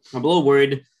 I'm a little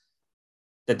worried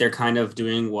that they're kind of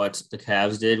doing what the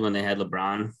Cavs did when they had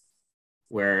LeBron,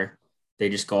 where they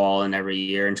just go all in every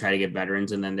year and try to get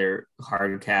veterans, and then they're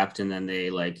hard capped, and then they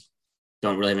like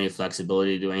don't really have any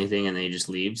flexibility to do anything, and then he just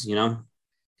leaves,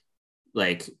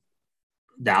 Like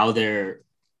now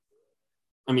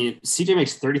CJ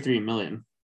makes 33 million.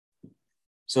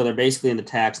 So they're basically in the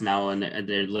tax now, and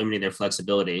they're limiting their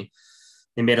flexibility.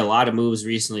 They made a lot of moves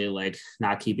recently, like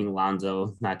not keeping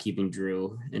Lonzo, not keeping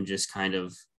Drew, and just kind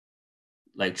of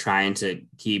like trying to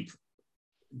keep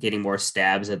getting more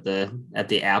stabs at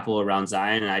the apple around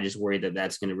Zion. And I just worry that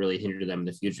that's going to really hinder them in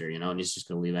the future, and he's just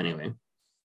going to leave anyway.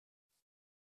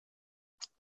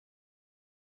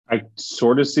 I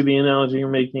sort of see the analogy you're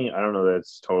making. I don't know that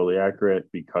it's totally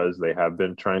accurate because they have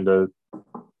been trying to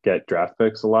get draft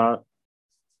picks a lot,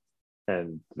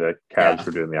 and the Cavs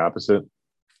were doing the opposite.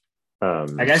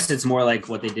 I guess it's more like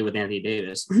what they did with Anthony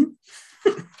Davis.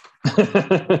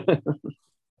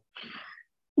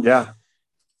 Yeah.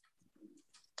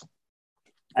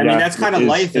 I mean, that's kind of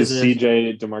life. Is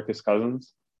CJ DeMarcus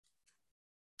Cousins?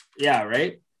 Yeah,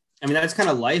 right? I mean, that's kind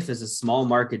of life as a small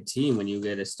market team when you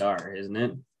get a star, isn't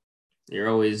it? You're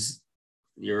always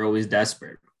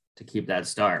desperate to keep that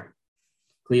star.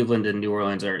 Cleveland and New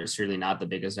Orleans are certainly not the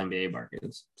biggest NBA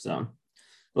markets. So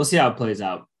we'll see how it plays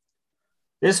out.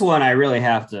 This one, I really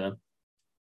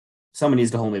someone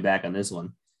needs to hold me back on this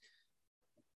one.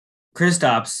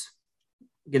 Kristaps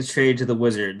gets traded to the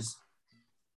Wizards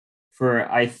for,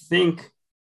 I think,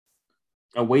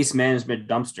 a waste management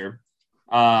dumpster.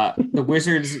 The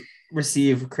Wizards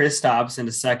receive Kristaps in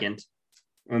a second,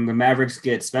 and the Mavericks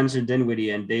get Spencer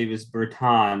Dinwiddie and Davis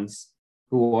Bertans,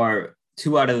 who are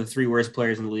 2 out of the 3 worst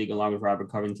players in the league, along with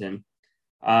Robert Covington.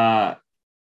 Let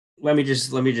me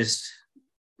just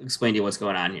explain to you what's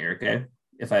going on here, okay?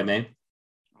 If I may.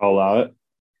 I'll allow it.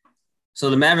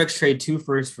 So the Mavericks trade 2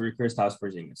 firsts for Kristaps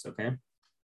Porzingis, okay?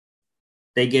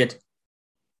 They get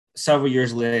several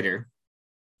years later,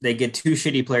 they get 2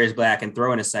 shitty players back and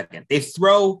throw in a second. They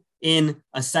throw in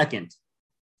a second.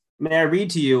 May I read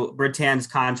to you Bertans'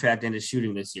 contract and his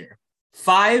shooting this year?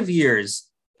 5 years,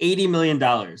 $80 million.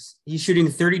 He's shooting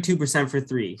 32% for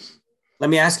 3. Let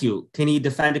me ask you, can he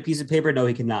defend a piece of paper? No,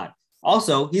 he cannot.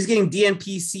 Also, he's getting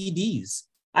DNP CDs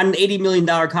on an $80 million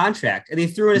contract, and they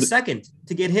threw in a second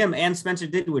to get him and Spencer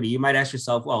Dinwiddie. You might ask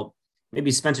yourself, well,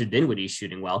 maybe Spencer Dinwiddie is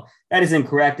shooting well. That is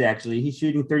incorrect, actually. He's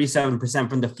shooting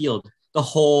 37% from the field, the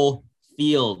whole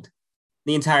field,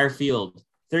 the entire field,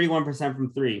 31%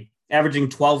 from 3, averaging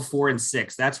 12, 4, and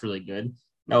 6. That's really good.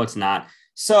 No, it's not.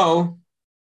 So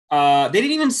they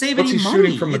didn't even save any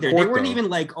money from either. They weren't even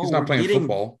like, he's not playing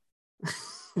football.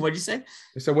 What'd you say?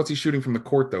 They said, what's he shooting from the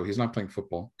court, though? He's not playing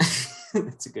football.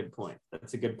 That's a good point.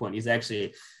 He's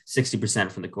actually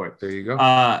 60% from the court. There you go.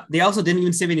 They also didn't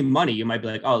even save any money. You might be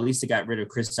like, oh, at least they got rid of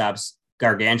Kristaps'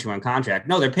 gargantuan contract.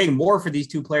 No, they're paying more for these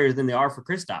 2 players than they are for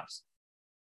Kristaps.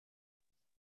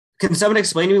 Can someone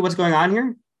explain to me what's going on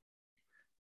here?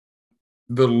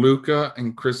 The Luka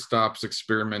and Kristaps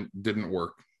experiment didn't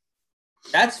work.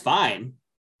 That's fine.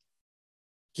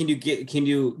 Can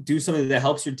you do something that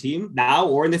helps your team now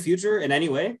or in the future in any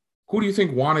way? Who do you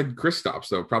think wanted Kristaps,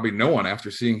 though? Probably no one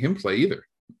after seeing him play either.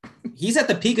 He's at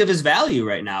the peak of his value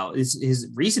right now,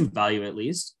 his recent value at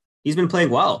least. He's been playing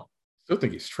well. Still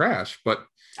think he's trash, but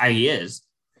he is.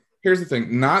 Here's the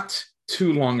thing. Not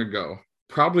too long ago,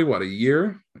 probably a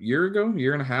year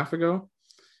and a half ago,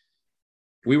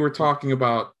 we were talking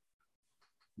about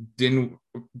Dinwiddie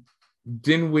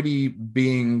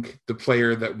being the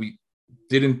player that we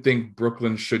didn't think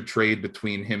Brooklyn should trade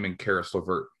between him and Karis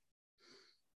LeVert.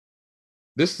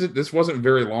 This wasn't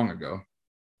very long ago.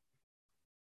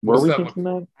 Were we thinking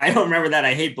that? I don't remember that.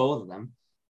 I hate both of them.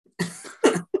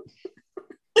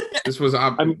 This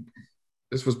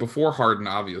was before Harden,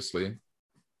 obviously.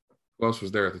 Who else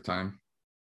was there at the time?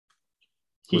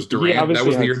 Was Durant? That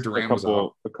was the year Durant was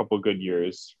out. A couple good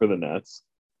years for the Nets,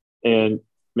 and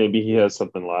maybe he has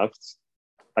something left.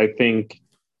 I think,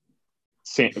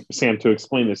 Sam, to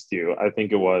explain this to you, I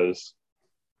think it was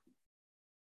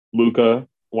Luka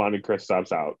wanted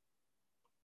Kristaps out.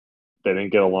 They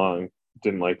didn't get along,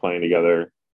 didn't like playing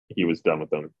together. He was done with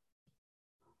them.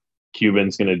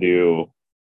 Cuban's going to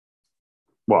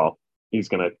he's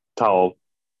going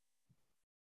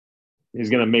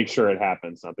to make sure it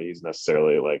happens. Not that he's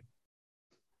necessarily like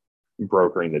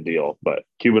brokering the deal, but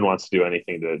Cuban wants to do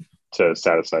anything to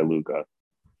satisfy Luka.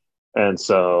 And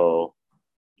so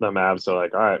the Mavs are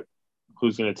like, all right,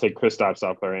 who's going to take Kristaps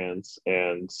off their hands?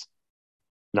 And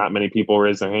not many people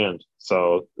raised their hand.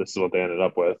 So this is what they ended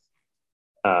up with.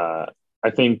 I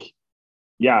think,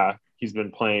 he's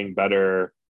been playing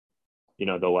better,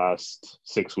 the last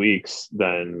 6 weeks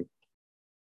than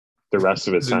the rest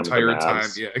of his time. Entire time.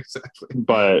 Yeah, exactly.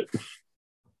 But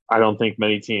I don't think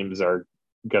many teams are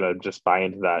going to just buy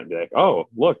into that and be like, oh,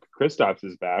 look, Kristaps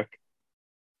is back.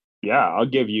 yeah, I'll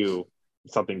give you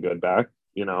something good back.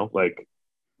 Like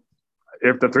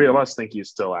if the three of us think he's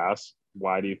still ass,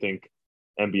 why do you think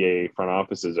NBA front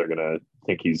offices are gonna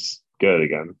think he's good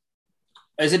again?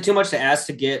 Is it too much to ask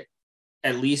to get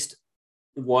at least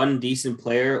one decent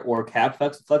player or cap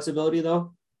flexibility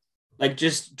though? Like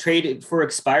just trade it for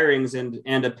expirings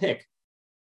and a pick,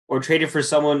 or trade it for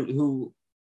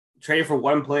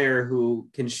one player who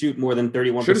can shoot more than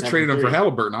 31%. Should have traded him for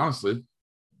Halliburton, honestly.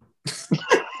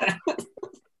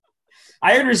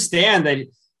 I understand that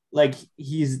like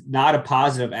he's not a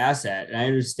positive asset, and I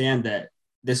understand that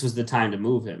this was the time to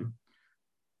move him.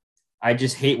 I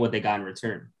just hate what they got in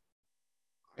return.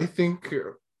 I think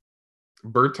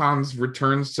Bertans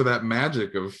returns to that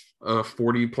magic of a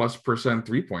 40+%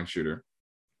 3-point shooter.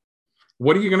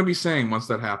 What are you going to be saying once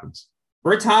that happens?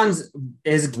 Bertans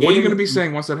What are you going to be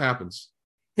saying once that happens?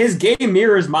 His game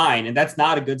mirrors mine, and that's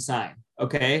not a good sign.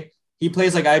 Okay, he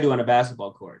plays like I do on a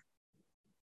basketball court.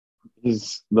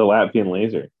 He's the Latvian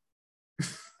laser.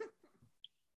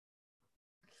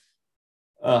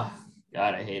 Oh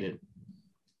God, I hate it.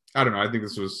 I don't know. I think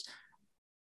this was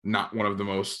not one of the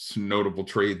most notable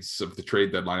trades of the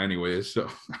trade deadline, anyways. So,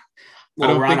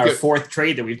 well, we're on our fourth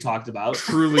trade that we've talked about.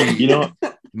 Truly,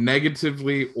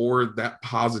 negatively or that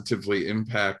positively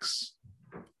impacts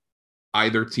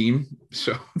either team.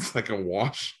 So it's like a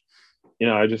wash.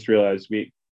 I just realized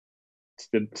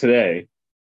today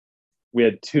we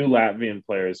had 2 Latvian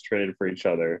players traded for each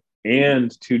other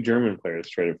and 2 German players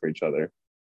traded for each other.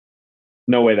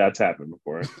 No way that's happened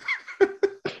before.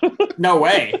 No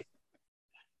way.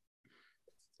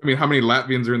 I mean, how many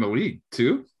Latvians are in the league?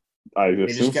 2? I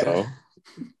assume so.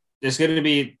 It's going to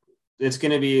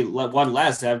be one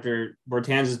less after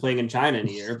Bertans is playing in China in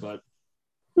a year, but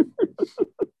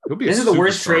this is the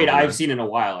worst trade I've seen in a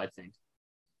while, I think.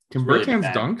 Can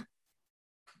Bertans dunk?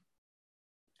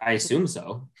 I assume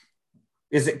so.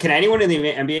 Can anyone in the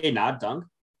NBA not dunk?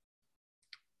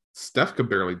 Steph could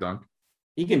barely dunk.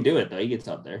 He can do it, though. He gets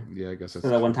up there. Yeah, I guess that's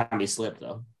that one time he slipped,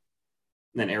 though.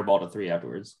 And then airballed a 3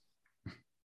 afterwards.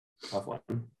 Tough one.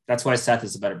 That's why Seth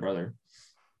is a better brother.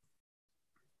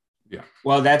 Yeah.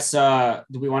 Well, that's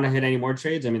do we want to hit any more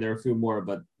trades? I mean, there are a few more,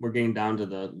 but we're getting down to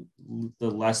the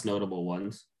less notable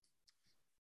ones.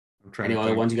 Any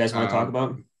other ones you guys want to talk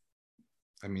about?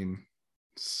 I mean,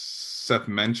 Seth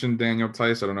mentioned Daniel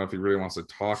Theis. I don't know if he really wants to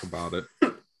talk about it.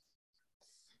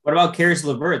 What about Caris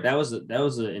LeVert? That was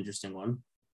an interesting one.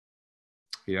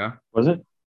 Yeah. Was it?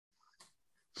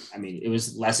 I mean, it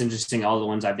was less interesting all the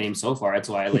ones I've named so far. That's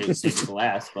why I laid it safe to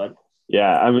last. But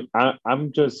yeah, I mean,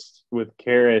 I'm just with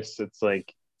Caris. It's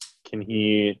like, can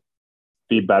he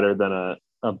be better than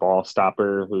a ball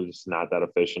stopper who's not that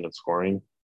efficient at scoring?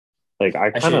 Like,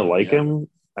 I kind of like him.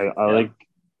 I like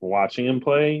watching him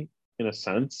play in a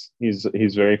sense. He's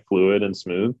very fluid and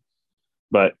smooth,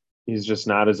 but he's just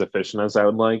not as efficient as I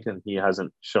would like, and he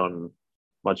hasn't shown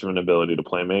much of an ability to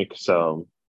play make. So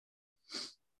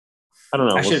I don't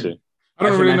know. We'll see. I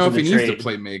don't really know if he needs to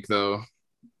play make though.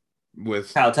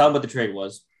 With Kyle, tell him what the trade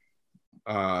was.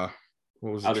 What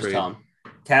was the I'll trade? just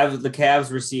tell him. The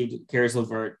Cavs received Caris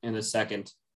LeVert in the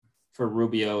second for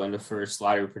Rubio and the first,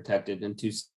 lottery protected in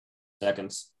 2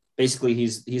 seconds. Basically,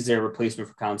 he's their replacement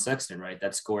for Colin Sexton, right?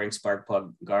 That scoring spark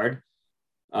plug guard.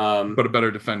 But a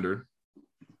better defender.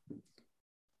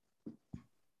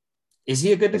 Is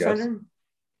he a good defender?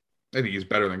 I think he's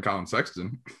better than Colin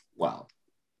Sexton. Wow.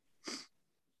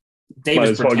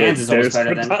 Davis Bertans is almost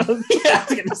better than. Yeah, I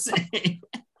was gonna say.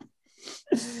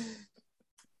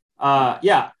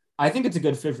 Yeah, I think it's a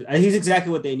good fit. He's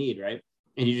exactly what they need, right?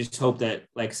 And you just hope that,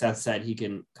 like Seth said, he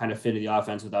can kind of fit in the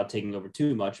offense without taking over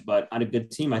too much. But on a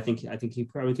good team, I think he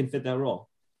probably can fit that role.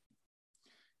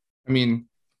 I mean,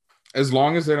 as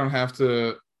long as they don't have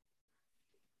to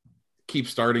keep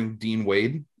starting Dean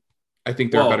Wade, I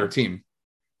think they're a better team.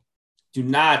 Do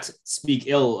not speak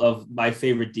ill of my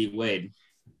favorite D Wade.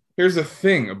 Here's the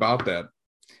thing about that.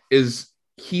 Is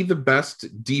he the best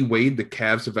D Wade the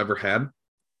Cavs have ever had?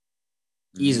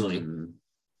 Easily.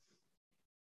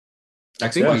 I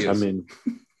think he is. I mean,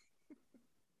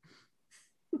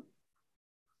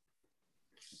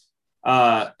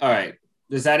 all right.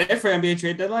 Is that it for NBA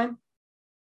trade deadline?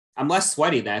 I'm less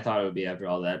sweaty than I thought it would be after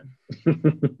all that.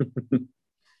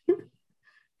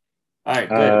 All right,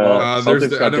 good. Well,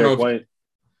 I don't know. If,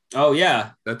 oh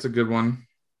yeah, that's a good one.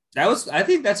 I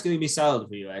think that's going to be solid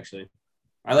for you, actually.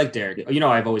 I like Derek.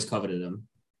 I've always coveted him.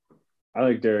 I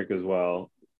like Derek as well.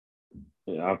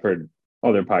 I've heard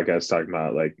other podcasts talking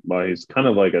about he's kind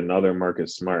of like another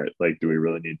Marcus Smart. Like, do we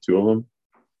really need 2 of them?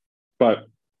 But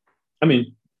I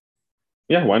mean,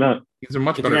 yeah, why not? He's a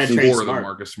much better scorer than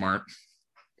Marcus Smart.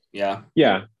 Yeah.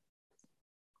 Yeah.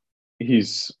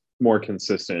 he's more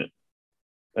consistent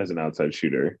as an outside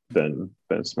shooter than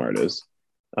Ben Smart is.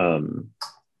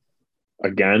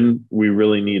 Again, we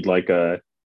really need like a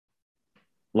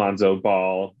Lonzo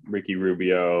Ball, Ricky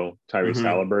Rubio, Tyrese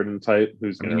Halliburton type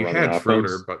who's going to run an offense.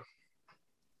 Schroeder,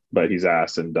 but he's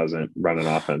ass and doesn't run an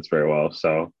offense very well.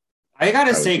 So I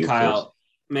gotta say, Kyle,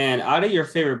 man, out of your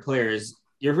favorite players,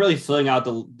 you're really filling out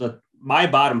my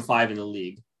bottom 5 in the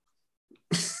league.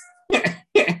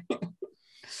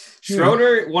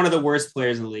 Schroeder, one of the worst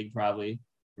players in the league, probably.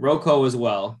 Rocco as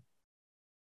well.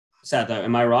 Seth,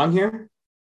 am I wrong here?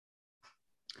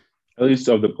 At least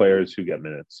of the players who get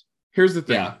minutes. Here's the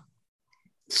thing. Yeah.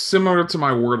 Similar to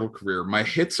my Wordle career, my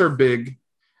hits are big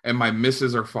and my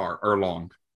misses are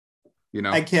long. You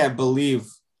know, I can't believe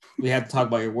we have to talk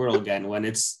about your Wordle again when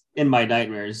it's in my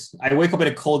nightmares. I wake up in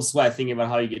a cold sweat thinking about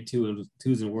how you get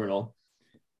twos in Wordle.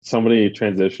 Somebody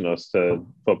transition us to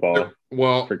football.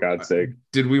 Well, for God's sake.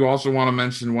 Did we also want to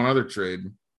mention one other trade?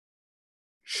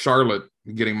 Charlotte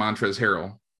getting Montrezl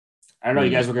Harrell. I don't know.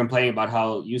 You guys were complaining about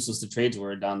how useless the trades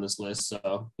were down this list.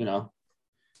 So, you know.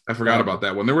 I forgot about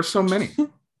that one. There were so many.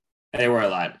 They were a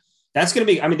lot. That's going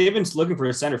to be – I mean, they've been looking for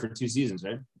a center for 2 seasons,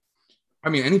 right? I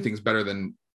mean, anything's better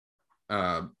than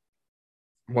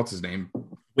what's his name?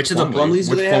 Which of the Plumlees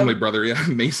do they have? Plumlee brother, yeah,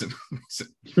 Mason.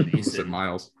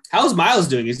 Miles. How's Miles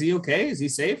doing? Is he okay? Is he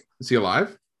safe? Is he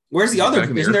alive? Where's the other?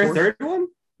 Isn't there a third one?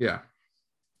 Yeah.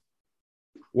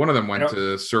 One of them went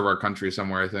to serve our country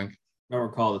somewhere, I think. I don't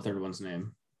recall the third one's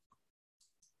name.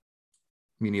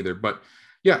 Me neither. But,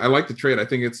 yeah, I like the trade. I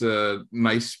think it's a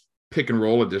nice pick and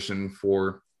roll addition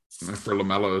for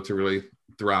LaMelo to really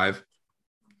thrive.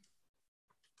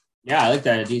 Yeah, I like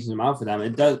that a decent amount for them.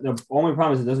 It does. The only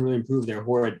problem is it doesn't really improve their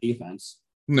horrid defense.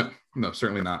 No,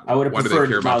 certainly not. I would have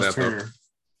preferred Miles Turner. Though?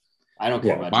 I don't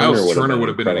care about Miles Turner would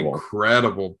have been an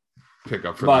incredible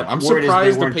pickup for them. I'm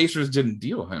surprised the Pacers didn't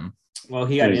deal him. Well,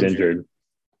 he got injured.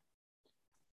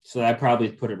 So that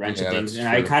probably put a wrench in things. And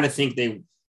I kind of think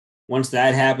once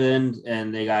that happened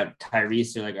and they got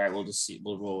Tyrese, they're like, all right,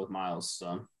 we'll roll with Miles.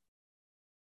 So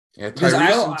yeah,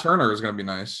 Tyrese and Turner is going to be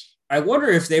nice. I wonder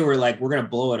if they were like, we're going to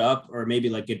blow it up or maybe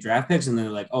like get draft picks. And then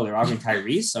they're like, oh, they're offering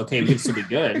Tyrese. Okay, we can still be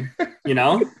good. You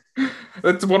know?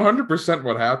 That's 100%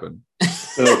 what happened.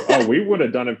 So, we would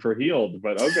have done it for Hield,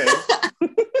 but okay.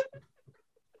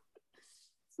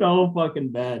 So fucking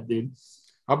bad, dude.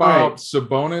 How about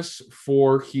Sabonis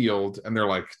for Hield? And they're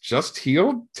like, just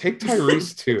Hield? Take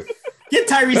Tyrese too. Get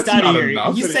Tyrese out of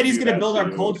here. He said he's going to build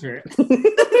our culture.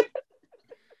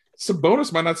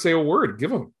 Sabonis might not say a word.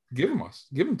 Give him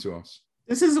to us.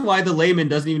 This is why the layman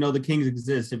doesn't even know the Kings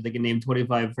exist if they can name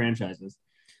 25 franchises.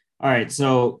 All right,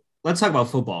 so let's talk about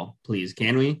football, please.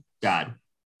 Can we? God,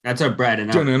 that's our bread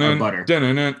and our butter.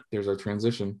 There's our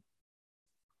transition.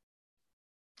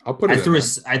 I'll put it.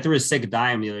 I threw a sick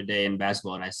dime the other day in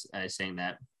basketball, and I sang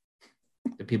that.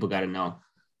 The people got to know.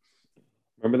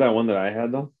 Remember that one that I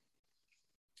had though?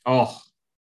 Oh,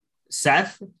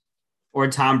 Seth. Or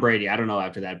Tom Brady. I don't know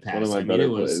after that pass. Tom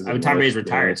Brady's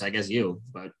retired, so I guess you.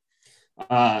 But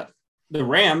the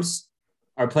Rams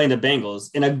are playing the Bengals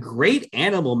in a great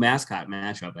animal mascot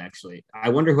matchup, actually. I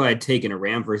wonder who I'd take in a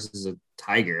ram versus a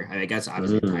tiger. I guess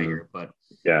obviously a tiger, but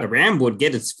the ram would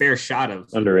get its fair shot of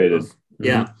 – underrated.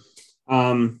 Yeah.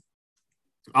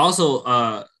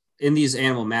 Also, in these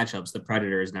animal matchups, the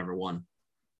Predator has never won.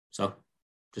 So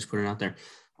just put it out there.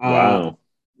 Wow.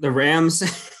 The Rams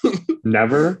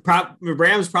never. The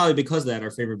Rams probably because of that are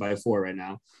favored by 4 right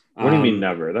now. What do you mean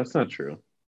never? That's not true.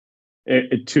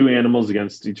 2 animals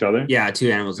against each other. Yeah,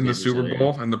 2 animals in the Super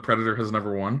Bowl, and the Predator has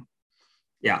never won.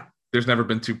 Yeah, there's never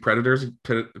been 2 Predators.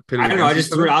 I don't know. I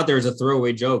just threw it out there as a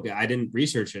throwaway joke. I didn't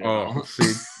research it.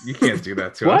 See, you can't do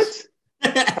that to us.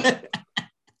 What?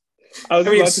 I was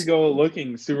about to go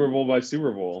looking Super Bowl by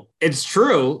Super Bowl. It's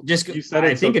true.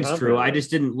 I think it's true. I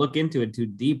just didn't look into it too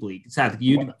deeply. Seth,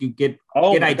 you get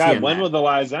my God, when will the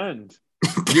lies end?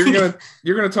 You're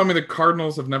gonna tell me the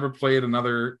Cardinals have never played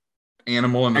another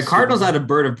animal in the Cardinals had a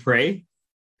bird of prey.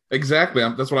 Exactly.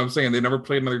 That's what I'm saying. They never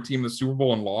played another team in the Super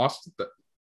Bowl and lost.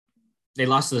 They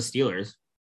lost to the Steelers.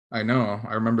 I know.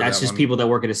 I remember that's just people that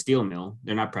work at a steel mill.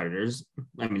 They're not predators.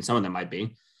 I mean, some of them might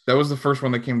be. That was the first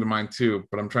one that came to mind too,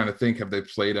 but I'm trying to think, have they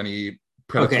played any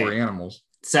predatory animals?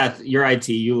 Seth, you're IT.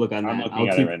 You look on that. I'm looking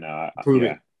at it right now.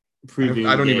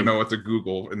 I don't even know what to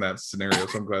Google in that scenario,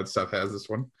 so I'm glad Seth has this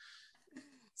one.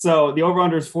 So the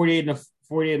over-under is 48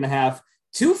 and a half.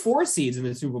 2 4 seeds in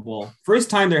the Super Bowl. First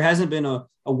time there hasn't been a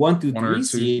 1 through 3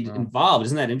 seed involved.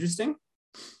 Isn't that interesting?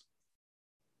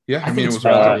 Yeah, I mean, it was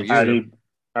I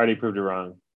already proved it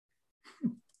wrong.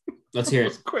 Let's hear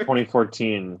it.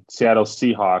 2014 Seattle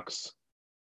Seahawks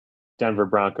Denver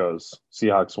Broncos.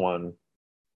 Seahawks won.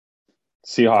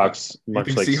 Seahawks, much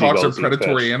you think like Seahawks seagulls, are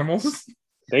predatory eat fish. animals?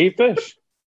 They eat fish.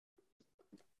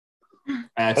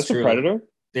 That's a true. predator.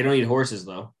 They don't eat horses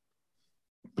though.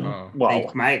 Oh. They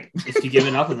might if you give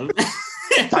enough of them.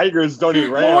 Tigers don't eat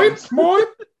rams. Moi.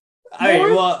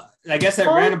 I guess that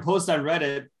random post on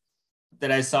Reddit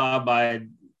that I saw by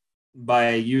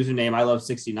username I love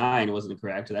 69 wasn't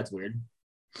correct. That's weird.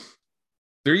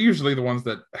 They're usually the ones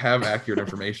that have accurate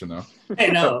information, though. I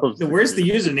know. The worse the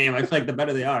username, I feel like the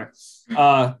better they are.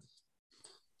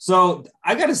 So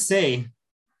I gotta say,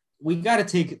 we gotta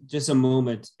take just a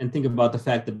moment and think about the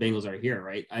fact that Bengals are here,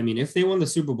 right? I mean, if they win the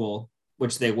Super Bowl,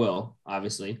 which they will,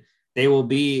 obviously, they will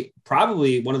be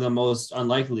probably one of the most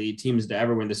unlikely teams to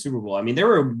ever win the Super Bowl. I mean, they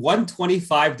were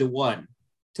 125-1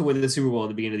 to win the Super Bowl at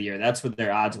the beginning of the year. That's what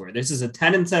their odds were. This is a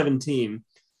 10-7 team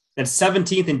that's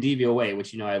 17th in DVOA,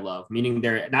 which I love, meaning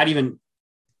they're not even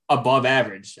above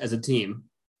average as a team.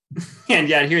 And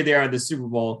yet here they are at the Super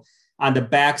Bowl on the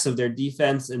backs of their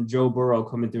defense and Joe Burrow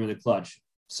coming through in the clutch.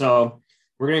 So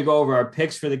we're going to go over our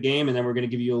picks for the game, and then we're going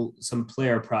to give you some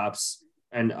player props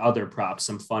and other props,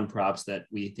 some fun props that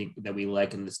we think that we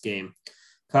like in this game.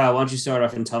 Kyle, why don't you start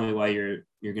off and tell me why you're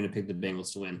going to pick the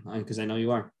Bengals to win? Because I know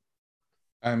you are.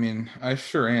 I mean, I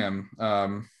sure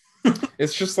am.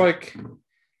 It's just like,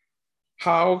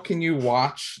 how can you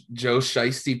watch Joe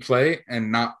Shiesty play and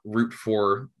not root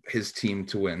for his team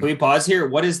to win? Can we pause here?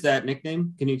 What is that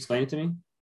nickname? Can you explain it to me?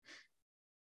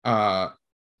 I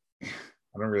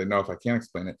don't really know if I can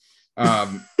explain it.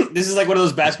 This is like one of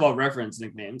those basketball reference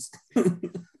nicknames. I'm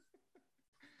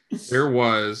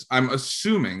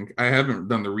assuming, I haven't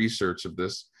done the research of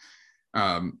this.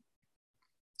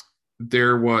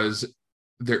 There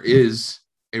is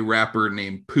a rapper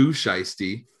named Pooh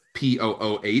Shiesty,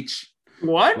 Pooh.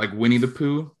 What? Like Winnie the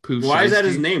Pooh. Why is that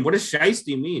his name? What does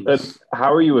Shiesty mean?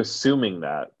 How are you assuming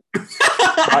that?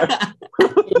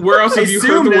 Where else have you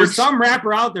heard the word? Some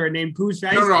rapper out there named Pooh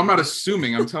Shiesty. No, I'm not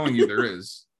assuming. I'm telling you there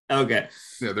is. Okay.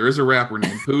 Yeah, there is a rapper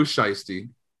named Pooh Shiesty.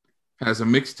 Has a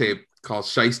mixtape called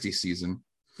Shiesty Season.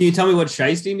 Can you tell me what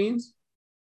Shiesty means?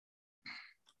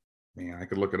 Man, I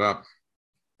could look it up.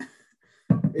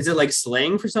 Is it like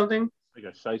slang for something? Like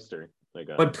a shyster.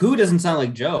 But Pooh doesn't sound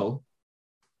like Joe.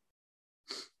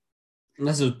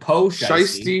 Unless it was Poe Shiesty.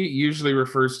 Shiesty usually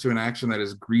refers to an action that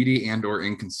is greedy and or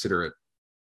inconsiderate.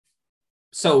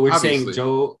 So we're saying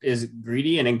Joe is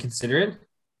greedy and inconsiderate?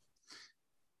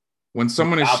 When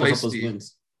someone is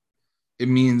shiesty, it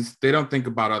means they don't think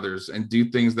about others and do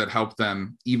things that help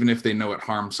them, even if they know it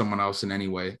harms someone else in any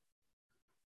way.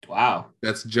 Wow.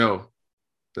 That's Joe.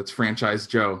 That's franchise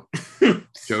Joe.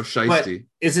 Joe Shiesty.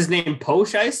 Is his name Poe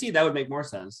Shiesty? That would make more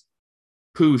sense.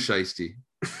 Pooh Shiesty.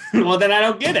 Well, then I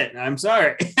don't get it. I'm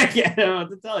sorry. I don't know what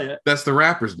to tell you. That's the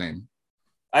rapper's name.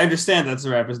 I understand that's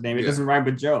the rapper's name. It doesn't rhyme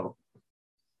with Joe.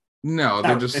 No,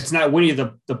 it's not Winnie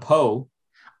the Poe.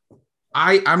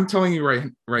 I'm telling you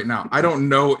right now, I don't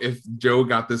know if Joe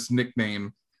got this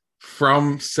nickname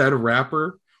from said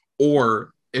rapper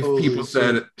or if people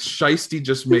said Shiesty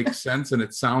just makes sense and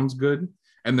it sounds good,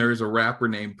 and there is a rapper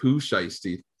named Pooh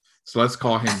Shiesty. So let's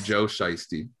call him Joe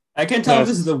Shiesty. I can't tell if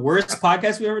this is the worst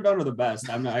podcast we've ever done or the best.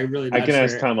 I can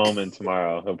ask Tom Ullman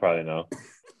tomorrow. He'll probably know.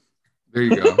 There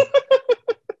you go.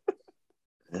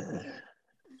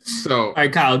 So, all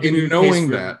right, Kyle, give me knowing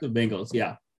that the Bengals.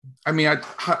 Yeah. I mean, I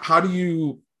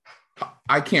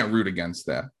can't root against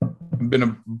that. I've been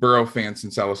a Burrow fan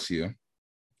since LSU,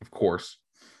 of course.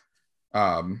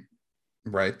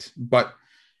 Right. But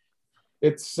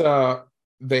it's,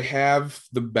 they have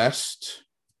the best,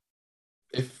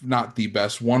 if not the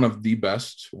best, one of the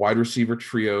best wide receiver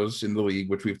trios in the league,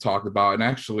 which we've talked about. And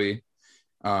actually,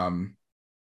 one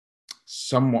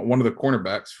of the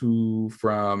cornerbacks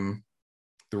from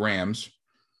the Rams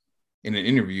in an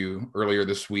interview earlier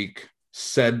this week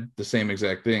said the same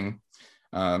exact thing,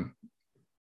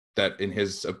 that in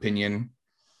his opinion,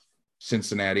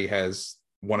 Cincinnati has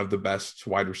one of the best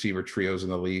wide receiver trios in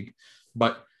the league.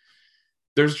 But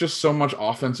there's just so much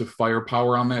offensive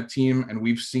firepower on that team, and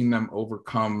we've seen them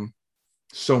overcome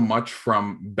so much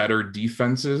from better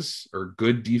defenses or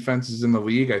good defenses in the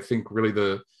league. I think really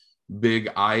the big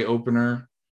eye opener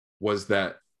was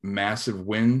that massive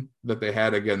win that they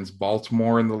had against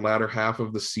Baltimore in the latter half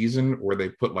of the season, where they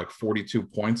put like 42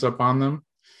 points up on them.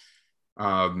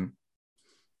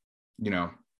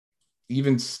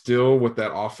 Even still with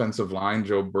that offensive line,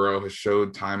 Joe Burrow has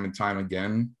showed time and time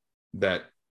again that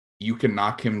you can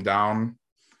knock him down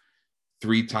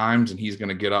 3 times and he's going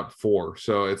to get up 4.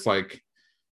 So it's like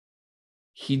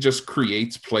he just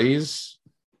creates plays.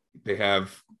 They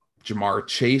have Jamar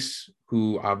Chase,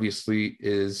 who obviously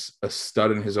is a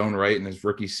stud in his own right in his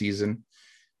rookie season.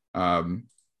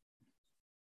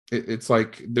 It's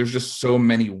like there's just so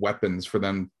many weapons for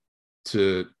them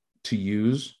to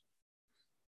use,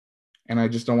 and I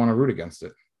just don't want to root against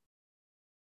it.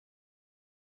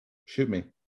 Shoot me.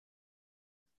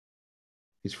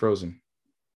 He's frozen.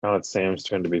 Now it's Sam's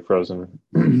turn to be frozen.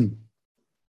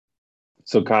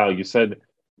 So Kyle, you said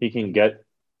he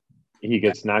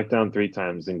gets knocked down 3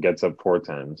 times and gets up 4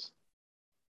 times.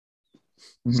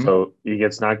 Mm-hmm. So he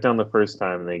gets knocked down the first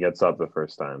time and then he gets up the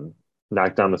first time.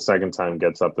 Knocked down the second time,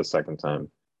 gets up the second time.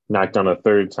 Knocked down a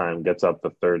third time, gets up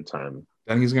the third time.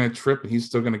 Then he's going to trip and he's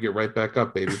still going to get right back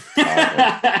up, baby.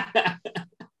 Okay.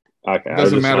 It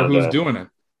doesn't matter who's doing it.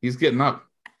 He's getting up.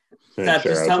 Seth,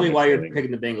 just tell me why you're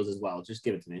picking the Bengals as well. Just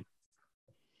give it to me.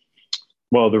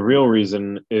 Well, the real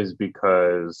reason is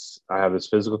because I have this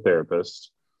physical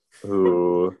therapist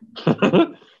who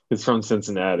is from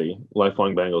Cincinnati,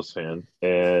 lifelong Bengals fan,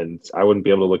 and I wouldn't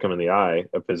be able to look him in the eye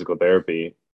of physical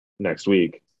therapy next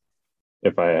week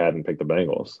if I hadn't picked the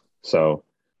Bengals. So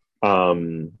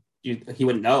he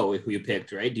wouldn't know who you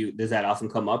picked, right? Does that often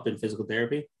come up in physical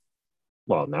therapy?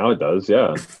 Well, now it does,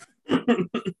 yeah.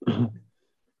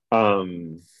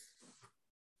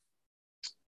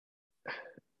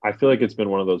 I feel like it's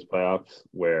been one of those playoffs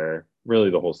where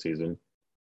really the whole season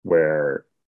where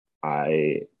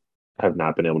I have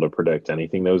not been able to predict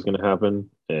anything that was going to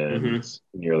happen, and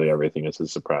nearly everything is a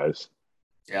surprise.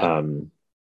 Yeah.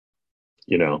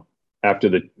 You know,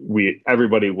 after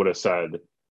everybody would have said,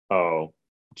 "Oh,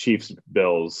 Chiefs,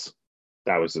 Bills,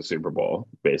 that was the Super Bowl."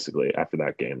 Basically, after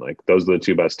that game, like those are the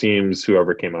 2 best teams.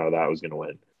 Whoever came out of that was going to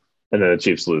win, and then the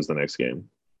Chiefs lose the next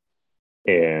game,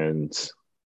 and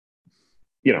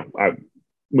you know,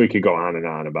 we could go on and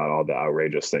on about all the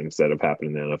outrageous things that have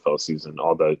happened in the NFL season.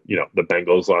 All the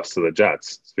Bengals lost to the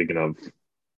Jets. Speaking of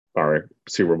our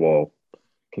Super Bowl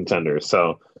contenders,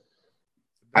 so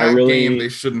that game they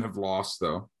shouldn't have lost,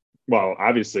 though. Well,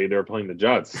 obviously they were playing the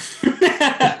Jets.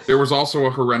 There was also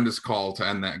a horrendous call to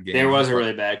end that game. There was a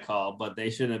really bad call, but they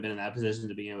shouldn't have been in that position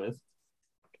to begin with.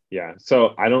 Yeah,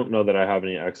 so I don't know that I have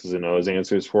any X's and O's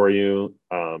answers for you.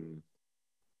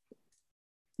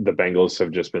 The Bengals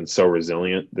have just been so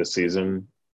resilient this season.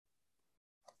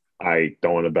 I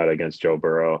don't want to bet against Joe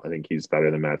Burrow. I think he's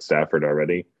better than Matt Stafford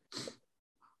already.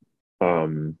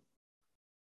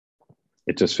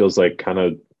 It just feels like kind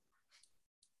of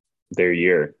their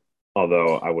year,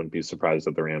 although I wouldn't be surprised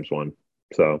if the Rams won.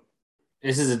 So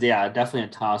this is definitely a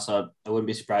toss-up. I wouldn't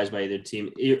be surprised by either team.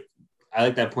 I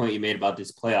like that point you made about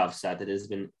this playoff set that has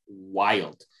been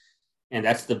wild. And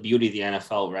that's the beauty of the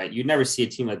NFL, right? You never see a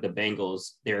team like the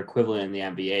Bengals, their equivalent in the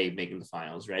NBA, making the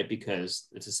finals, right? Because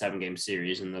it's a 7-game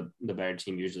series and the better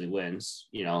team usually wins,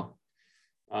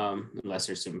 unless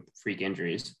there's some freak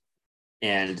injuries.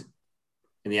 And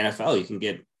in the NFL, you can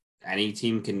get any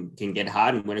team can get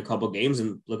hot and win a couple games,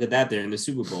 and look at that, they're in the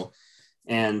Super Bowl.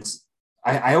 And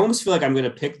I almost feel like I'm going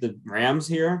to pick the Rams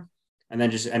here and then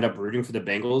just end up rooting for the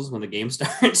Bengals when the game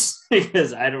starts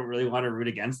because I don't really want to root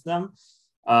against them.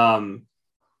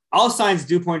 All signs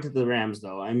do point to the Rams,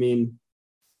 though. I mean,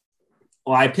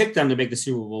 I picked them to make the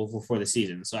Super Bowl before the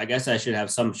season, so I guess I should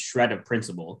have some shred of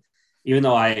principle, even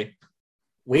though I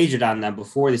wagered on them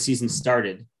before the season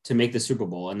started to make the Super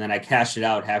Bowl, and then I cashed it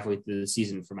out halfway through the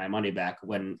season for my money back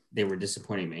when they were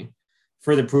disappointing me,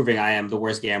 further proving I am the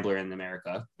worst gambler in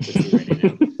America, which we already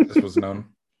knew. This was known.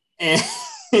 And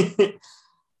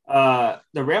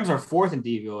the Rams are 4th in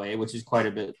DVOA, which is quite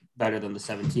a bit better than the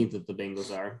 17th that the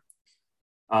Bengals are.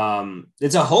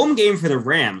 It's a home game for the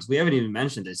Rams. We haven't even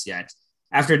mentioned this yet.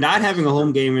 After not having a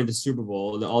home game in the Super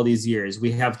Bowl all these years,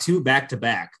 we have 2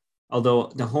 back-to-back,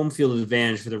 although the home field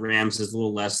advantage for the Rams is a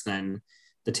little less than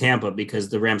the Tampa because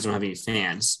the Rams don't have any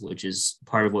fans, which is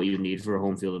part of what you need for a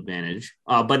home field advantage.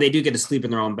 But they do get to sleep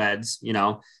in their own beds,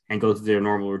 and go through their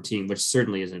normal routine, which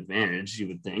certainly is an advantage, you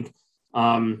would think.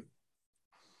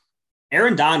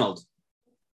 Aaron Donald.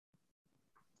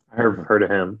 I've heard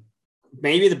of him.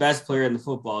 Maybe the best player in the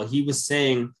football. He was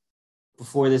saying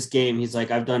before this game, he's like,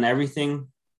 I've done everything.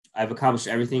 I've accomplished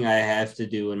everything I have to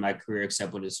do in my career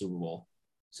except win a Super Bowl.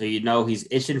 So, he's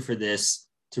itching for this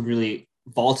to really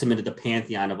vault him into the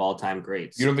pantheon of all-time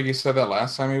greats. You don't think he said that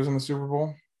last time he was in the Super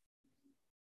Bowl?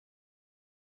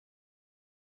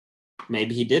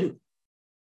 Maybe he didn't.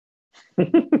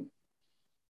 It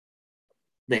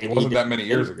wasn't that many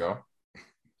years ago.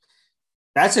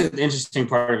 That's an interesting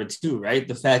part of it too, right?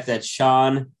 The fact that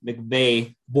Sean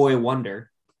McVay, boy wonder,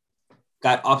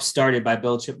 got upstarted by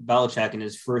Bill Belichick in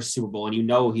his first Super Bowl,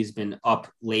 and he's been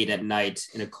up late at night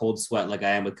in a cold sweat like I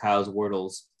am with Kyle's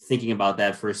Wordles, thinking about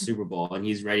that first Super Bowl, and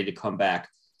he's ready to come back.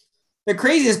 The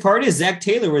craziest part is Zach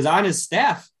Taylor was on his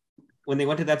staff when they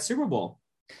went to that Super Bowl.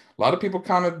 A lot of people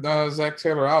counted Zach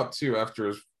Taylor out too after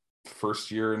his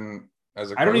first year as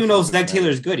a coach. I don't even know if Zach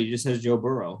Taylor's good. He just has Joe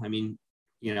Burrow. I mean,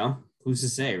 who's to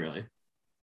say, really?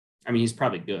 I mean, he's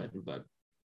probably good, but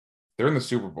they're in the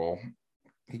Super Bowl.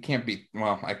 He can't beat.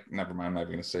 Well, never mind. I'm not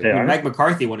going to say. Yeah, Mike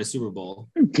McCarthy won a Super Bowl.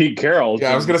 Pete Carroll.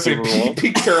 Yeah, I was going to say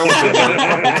Pete Carroll did that a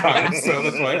couple times. So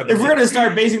that's why if we're going to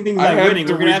start basing things on winning,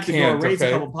 we're going to have to go erase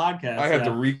a couple podcasts. I had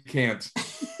to recant.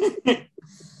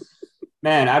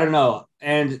 Man, I don't know.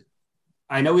 And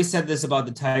I know we said this about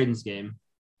the Titans game,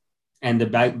 and the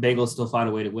Bengals still found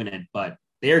a way to win it, but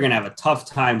they are going to have a tough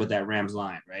time with that Rams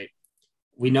line, right?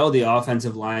 We know the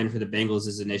offensive line for the Bengals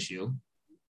is an issue.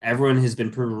 Everyone has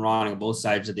been proven wrong on both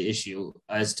sides of the issue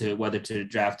as to whether to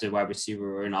draft a wide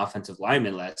receiver or an offensive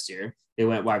lineman last year. They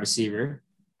went wide receiver,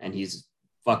 and he's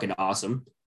fucking awesome,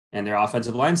 and their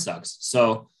offensive line sucks.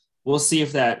 So we'll see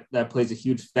if that plays a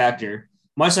huge factor,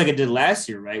 much like it did last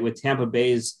year, right? With Tampa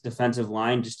Bay's defensive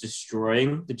line just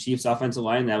destroying the Chiefs' offensive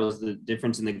line. That was the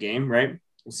difference in the game, right?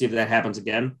 We'll see if that happens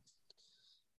again.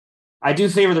 I do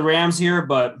favor the Rams here,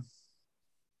 but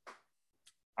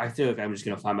I feel like I'm just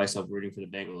going to find myself rooting for the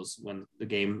Bengals when the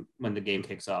game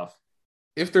kicks off.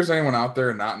 If there's anyone out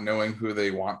there not knowing who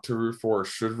they want to root for or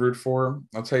should root for,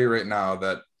 I'll tell you right now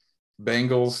that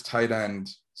Bengals tight end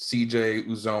CJ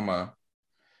Uzoma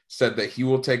said that he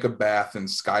will take a bath in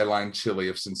Skyline chili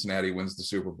if Cincinnati wins the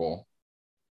Super Bowl.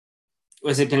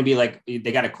 Was it going to be like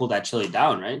they got to cool that chili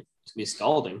down, right? It's going to be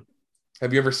scalding.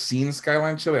 Have you ever seen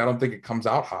Skyline chili? I don't think it comes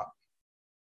out hot.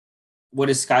 What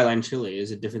is Skyline chili?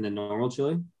 Is it different than normal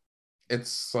chili?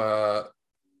 It's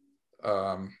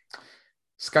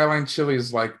Skyline chili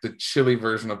is like the chili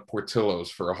version of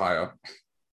Portillo's for Ohio.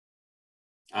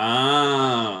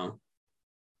 Oh.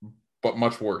 But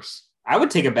much worse. I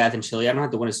would take a bath in chili. I don't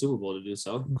have to win a Super Bowl to do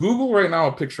so. Google right now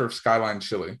a picture of Skyline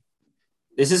chili.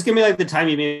 Is this going to be like the time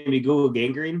you made me Google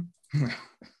gangrene?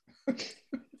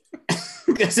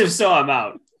 Because if so, I'm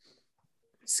out.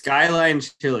 Skyline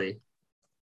chili,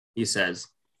 he says.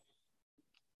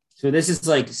 So this is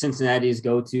like Cincinnati's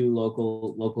go-to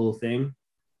local thing.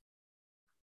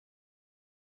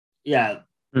 Yeah.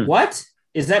 What?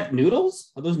 Is that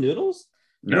noodles? Are those noodles?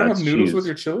 You don't have noodles with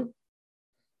your chili?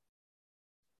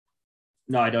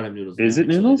 No, I don't have noodles. Is it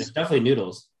noodles? It's definitely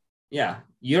noodles. Yeah.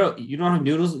 You don't have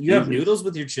noodles? You have noodles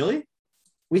with your chili?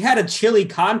 We had a chili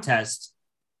contest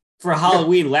for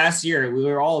Halloween last year. We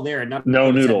were all there. And no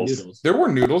noodles. There were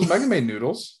noodles. Megan made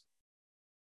noodles.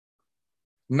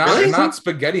 Not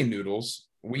spaghetti noodles.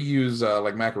 We use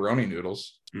like macaroni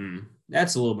noodles.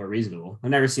 That's a little more reasonable. I've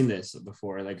never seen this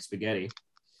before, like spaghetti.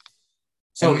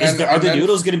 So are the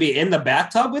noodles going to be in the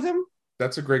bathtub with him?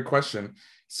 That's a great question.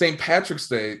 St. Patrick's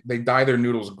Day, they dye their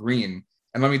noodles green.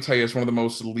 And let me tell you, it's one of the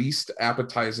most least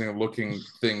appetizing looking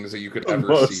things that you could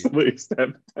ever see. Least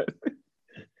appetizing.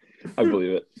 I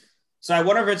believe it. So I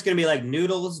wonder if it's going to be like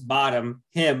noodles bottom,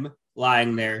 him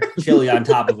lying there, chili on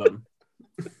top of him.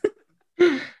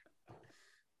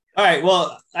 All right,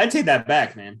 well, I take that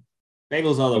back, man.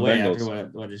 Bengals all the way after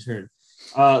what I just heard.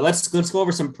 Let's go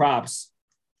over some props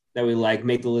that we like,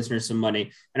 make the listeners some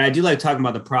money. And I do like talking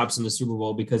about the props in the Super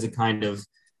Bowl because it kind of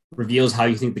reveals how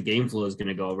you think the game flow is going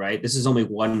to go, right? This is only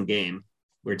one game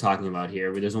we're talking about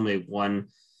here. There's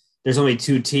only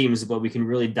two teams, but we can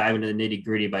really dive into the nitty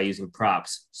gritty by using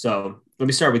props. So let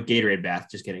me start with Gatorade bath.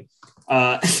 Just kidding.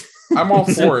 I'm all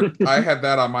for it. I had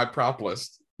that on my prop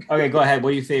list. Okay, go ahead. What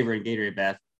are you favoring Gatorade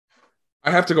bath?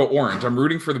 I have to go orange. I'm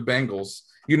rooting for the Bengals.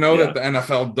 You know that the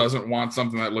NFL doesn't want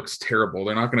something that looks terrible.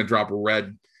 They're not going to drop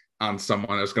red on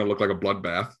someone that's going to look like a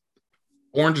bloodbath.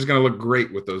 Orange is going to look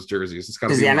great with those jerseys.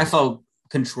 Does the NFL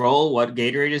control what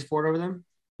Gatorade is poured over them?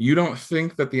 You don't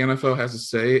think that the NFL has a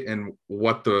say in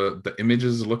what the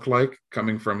images look like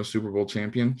coming from a Super Bowl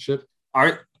championship?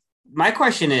 My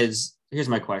question is, here's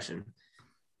my question.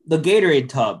 The Gatorade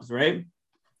tubs, right?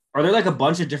 Are there like a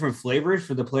bunch of different flavors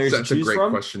for the players to choose from? That's a great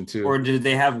question, too. Or do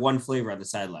they have one flavor on the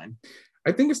sideline?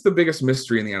 I think it's the biggest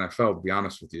mystery in the NFL, to be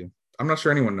honest with you. I'm not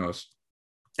sure anyone knows.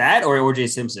 That or O.J.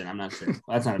 Simpson? I'm not sure. Well,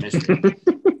 that's not a mystery.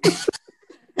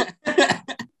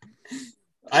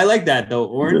 I like that, though.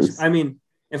 Orange. I mean,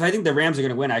 if I think the Rams are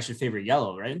going to win, I should favor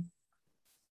yellow, right?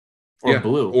 Or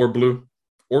blue. Or blue.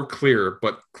 Or clear.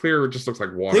 But clear just looks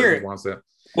like water. Clear. Who wants that?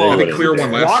 Well, I think clear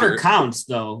one last water year. counts,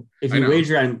 though. If you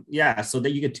wager on, so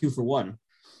that you get 2 for 1.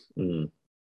 Mm.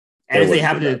 And if they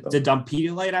happen to dump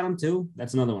Pedialyte on them, too,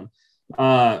 that's another one.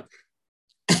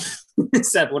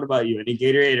 Seth, what about you? Any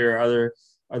Gatorade or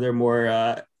are there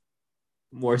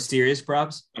more serious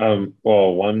props?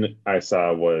 Well, one I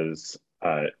saw was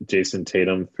Jason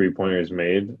Tatum 3-pointers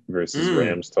made versus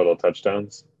Rams total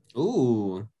touchdowns.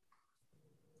 Ooh.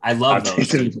 I love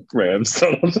those. Rams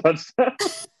total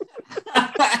touchdowns.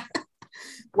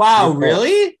 Wow,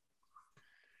 really?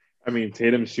 I mean,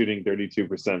 Tatum's shooting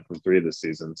 32% from 3 this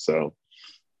season, so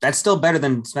that's still better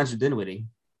than Spencer Dinwiddie.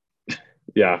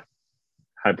 Yeah,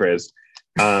 high praise.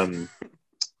 The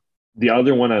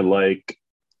other one I like,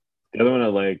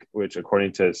 which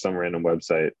according to some random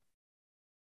website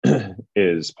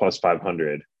is plus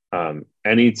 500.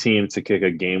 Any team to kick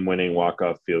a game-winning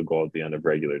walk-off field goal at the end of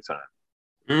regular time.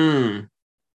 I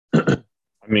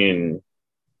mean,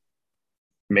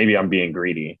 maybe I'm being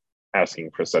greedy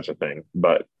asking for such a thing,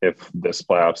 but if this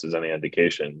playoffs is any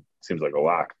indication, it seems like a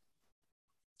lock.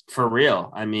 For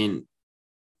real. I mean,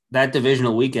 that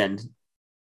divisional weekend,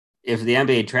 if the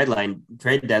NBA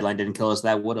trade deadline didn't kill us,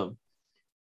 that would have.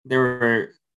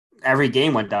 Every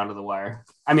game went down to the wire.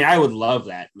 I mean, I would love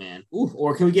that, man. Ooh,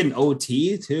 or can we get an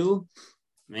OT too?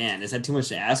 Man, is that too much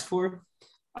to ask for?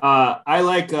 I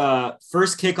like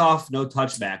first kickoff, no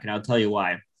touchback, and I'll tell you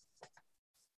why.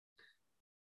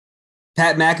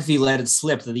 Pat McAfee let it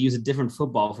slip that they use a different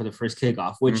football for the first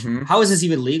kickoff, which how is this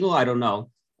even legal? I don't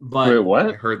know. But wait, what?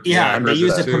 I heard they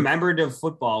use a commemorative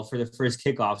football for the first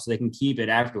kickoff so they can keep it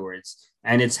afterwards.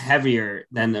 And it's heavier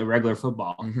than the regular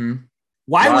football.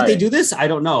 Why would they do this? I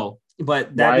don't know.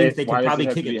 But that means they could probably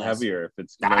kick it less. Heavier if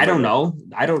it's I don't know.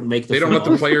 I don't make the They don't let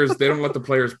the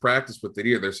players practice with it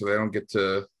either, so they don't get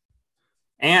to.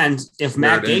 And if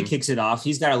Matt Gay kicks it off,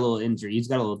 he's got a little injury. He's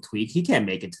got a little tweak. He can't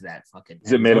make it to that fucking.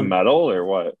 Is it made of metal or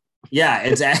what? Yeah,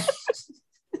 it's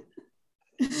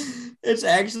it's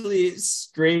actually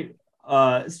straight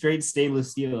stainless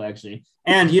steel, actually.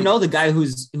 And the guy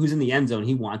who's in the end zone,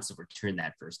 he wants to return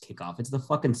that first kickoff. It's the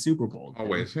fucking Super Bowl.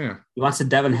 Always, yeah. He wants the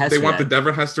Devin Hester. They want the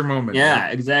Devin Hester moment. Yeah,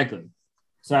 man. Exactly.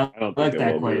 So I like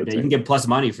that quite a bit. You can get plus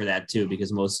money for that too,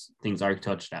 because most things are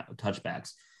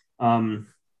touchbacks.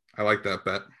 I like that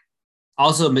bet.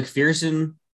 Also,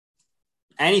 McPherson,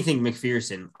 anything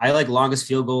McPherson. I like longest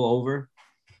field goal over.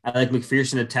 I like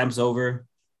McPherson attempts over.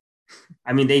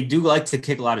 I mean, they do like to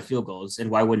kick a lot of field goals,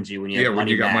 and why wouldn't you when you have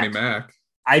Money Mac? Money Mac?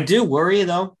 I do worry,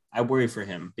 though. I worry for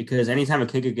him because anytime a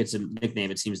kicker gets a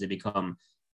nickname, it seems to become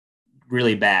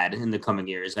really bad in the coming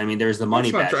years. I mean, there's the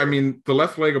Money Badger. I mean, the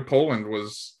left leg of Poland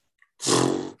was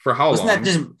for how long? That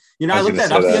just, I looked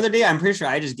that up the other day. I'm pretty sure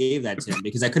I just gave that to him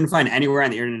because I couldn't find anywhere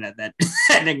on the internet that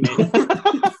nickname.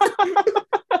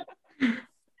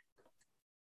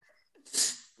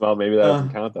 Well, maybe that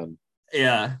doesn't count then.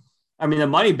 Yeah. I mean, the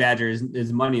Money Badger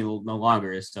is money no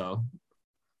longer, so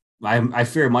I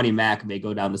fear Money Mac may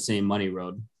go down the same money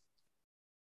road.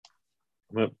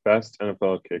 Best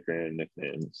NFL kicker and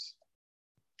nicknames.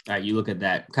 All right, you look at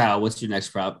that. Kyle, what's your next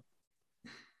prop?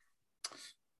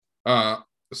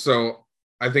 So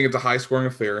I think it's a high-scoring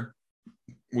affair.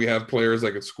 We have players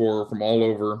that could score from all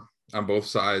over on both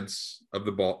sides of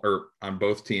the ball, or on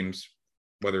both teams,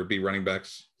 whether it be running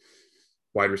backs,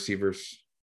 wide receivers,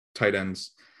 tight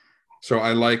ends. So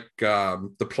I like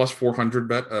the plus 400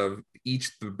 bet of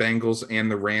each the Bengals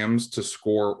and the Rams to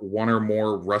score one or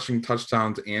more rushing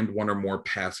touchdowns and one or more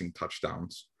passing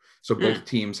touchdowns. So both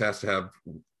teams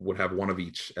would have one of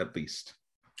each at least.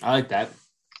 I like that.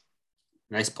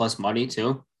 Nice plus money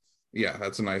too. Yeah,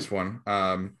 that's a nice one.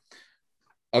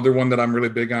 Other one that I'm really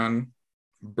big on,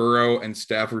 Burrow and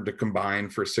Stafford to combine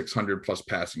for 600 plus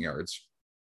passing yards.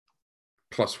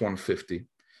 Plus 150.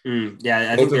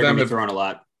 Yeah, I think they're going to be throwing a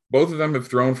lot. Both of them have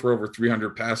thrown for over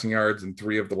 300 passing yards in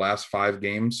 3 of the last 5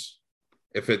 games.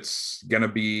 If it's going to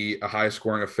be a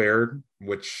high-scoring affair,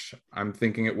 which I'm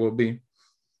thinking it will be,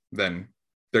 then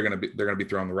they're going to be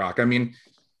throwing the rock. I mean,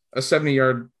 a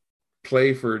 70-yard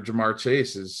play for Jamar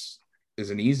Chase is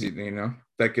an easy,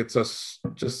 that gets us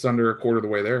just under a quarter of the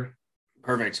way there.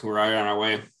 Perfect. We're right on our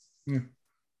way. Yeah.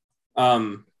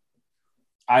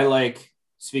 I like,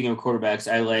 speaking of quarterbacks,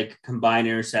 I like combined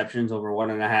interceptions over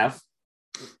 1.5.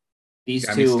 These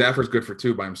two. Stafford's good for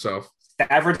 2 by himself.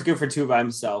 Stafford's good for 2 by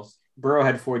himself. Burrow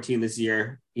had 14 this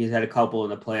year. He's had a couple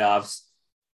in the playoffs.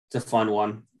 It's a fun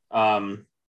one. I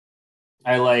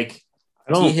like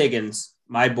T. Higgins,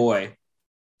 my boy,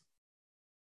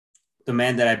 the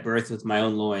man that I birthed with my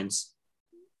own loins,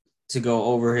 to go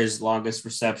over his longest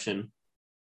reception.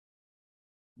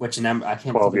 Which number? I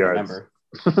can't remember.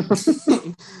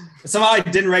 Somehow I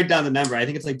didn't write down the number. I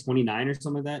think it's like 29 or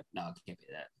something like that. No, it can't be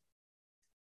that.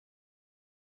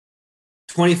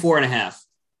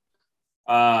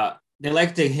 24.5. They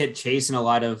like to hit Chase and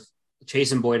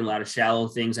Boyd in a lot of shallow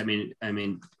things. I mean,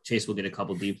 Chase will get a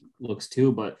couple deep looks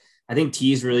too, but I think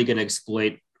T is really going to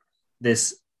exploit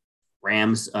this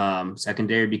Rams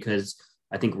secondary because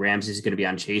I think Ramsey's going to be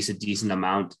on Chase a decent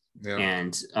amount,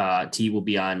 and T will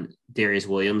be on Darius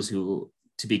Williams, who,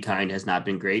 to be kind, has not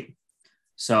been great.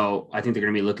 So I think they're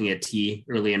going to be looking at T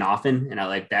early and often, and I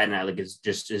like that, and I like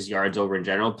his yards over in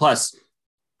general. Plus,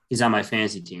 he's on my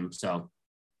fantasy team, so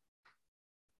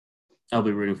I'll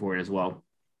be rooting for it as well.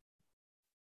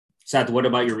 Seth, what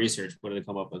about your research? What did they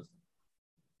come up with?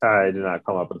 I did not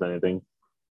come up with anything.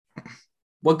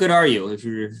 What good are you if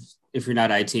you're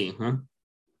not IT, huh?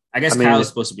 I guess Kyle's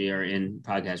supposed to be our in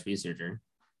podcast researcher.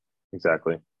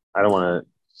 Exactly. I don't want to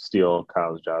steal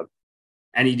Kyle's job.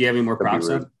 Do you have any more props?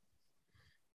 I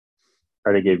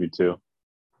already gave you 2.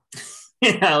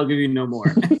 I'll give you no more.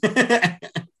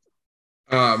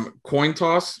 Coin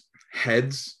toss,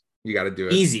 heads. You got to do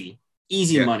it.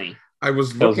 Easy money. I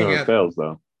was looking at fails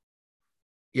though.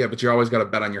 Yeah, but you always got to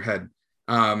bet on your head.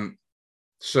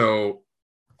 So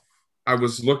I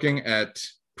was looking at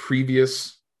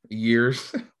previous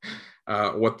years,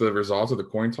 what the result of the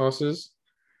coin toss is.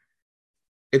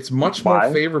 It's much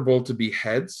more favorable to be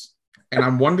heads. And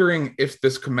I'm wondering if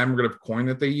this commemorative coin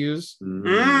that they use,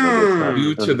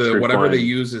 due to the whatever they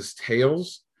use is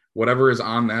tails, whatever is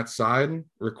on that side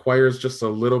requires just a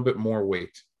little bit more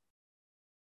weight.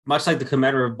 Much like the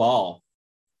commemorative ball.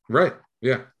 Right.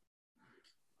 Yeah.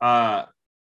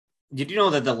 Did you know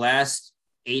that in the last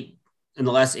 8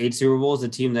 Super Bowls, the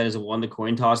team that has won the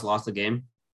coin toss lost the game?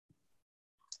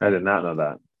 I did not know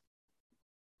that.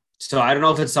 So I don't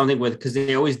know if it's something because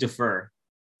they always defer.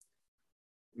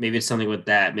 Maybe it's something with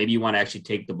that. Maybe you want to actually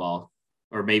take the ball,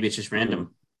 or maybe it's just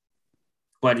random.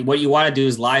 But what you want to do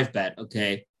is live bet.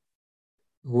 Okay,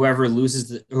 whoever loses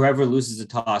the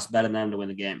toss, bet on them to win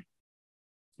the game.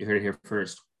 You heard it here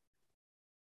first.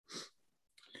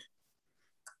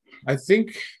 I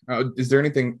think. Is there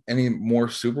any more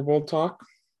Super Bowl talk?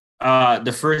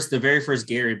 The very first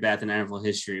Gary bet in NFL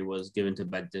history was given to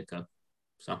Bet Ditka.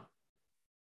 So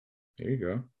there you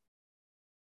go.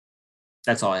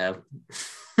 That's all I have.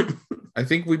 I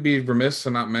think we'd be remiss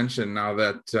to not mention now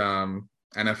that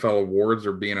NFL awards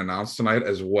are being announced tonight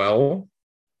as well.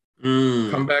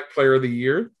 Comeback Player of the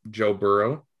Year, Joe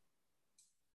Burrow.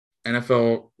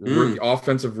 NFL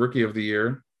Offensive Rookie of the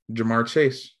Year, Jamar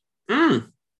Chase.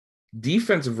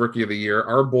 Defensive Rookie of the Year,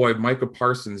 our boy Micah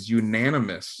Parsons,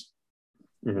 unanimous.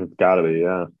 Gotta be,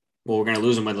 yeah. Well, we're gonna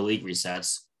lose him when the league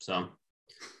resets. So,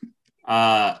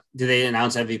 did they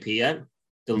announce MVP yet?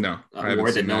 No,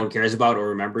 award that no one cares about or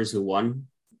remembers who won.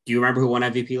 Do you remember who won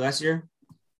MVP last year?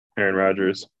 Aaron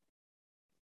Rodgers.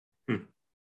 All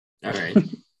right.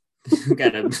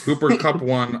 Got him. Cooper Kupp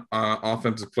won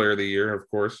Offensive Player of the Year, of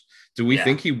course. Do we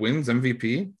think he wins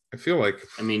MVP? I feel like.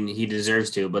 I mean, he deserves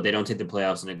to, but they don't take the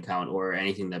playoffs into account or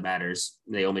anything that matters.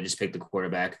 They only just pick the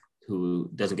quarterback who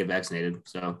doesn't get vaccinated.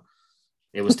 So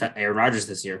it was Aaron Rodgers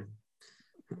this year.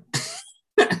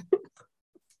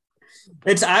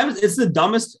 It's the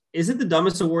dumbest. Is it the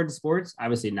dumbest award in sports?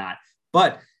 Obviously not.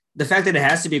 But the fact that it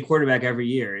has to be a quarterback every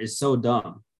year is so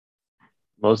dumb.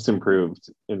 Most improved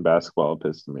in basketball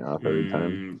pisses me off every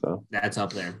time. So that's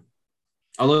up there.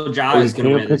 Although Ja is going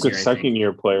to win this year, pick a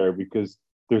second-year player because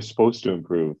they're supposed to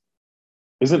improve.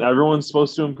 Isn't everyone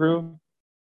supposed to improve?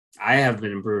 I have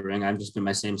been improving. I've just been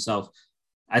my same self.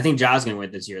 I think Ja's going to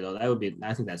win this year, though.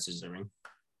 I think that's deserving.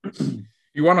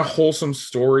 You want a wholesome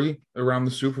story around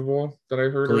the Super Bowl that I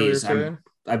heard earlier today?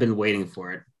 I've been waiting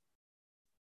for it.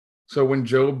 So when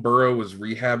Joe Burrow was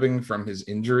rehabbing from his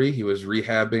injury, he was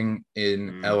rehabbing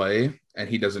in LA, and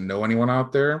he doesn't know anyone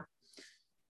out there.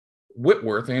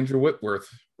 Andrew Whitworth,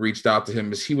 reached out to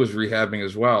him as he was rehabbing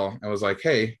as well and was like,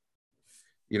 hey,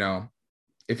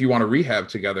 if you want to rehab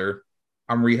together,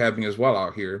 I'm rehabbing as well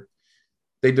out here.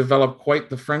 They developed quite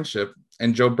the friendship,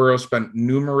 and Joe Burrow spent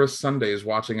numerous Sundays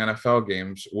watching NFL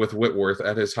games with Whitworth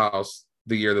at his house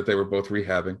the year that they were both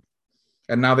rehabbing.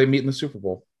 And now they meet in the Super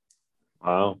Bowl.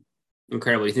 Wow.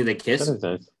 Incredible. You think they kiss? That is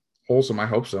nice. Wholesome. I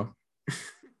hope so.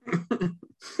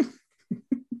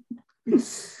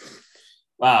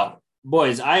 Wow.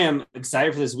 Boys, I am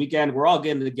excited for this weekend. We're all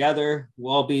getting together.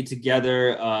 We'll all be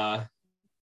together.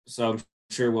 So I'm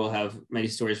sure we'll have many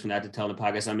stories from that to tell in the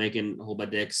podcast. I'm making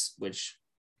Holba Dicks, which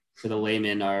for the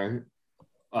layman are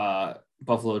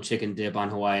buffalo chicken dip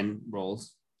on Hawaiian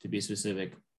rolls, to be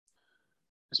specific.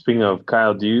 Speaking of,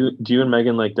 Kyle, do you and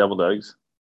Megan like deviled eggs?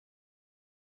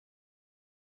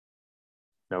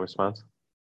 No response?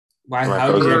 Why?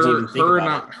 How do you even think about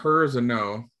not, her is a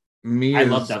no. Me, I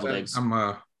love deviled eggs. I'm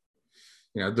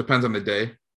it depends on the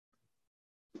day.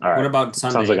 All right. What about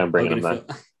Sunday? Sounds like I'm bringing them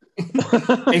then.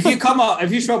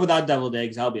 If you show up without deviled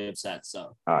eggs, I'll be upset.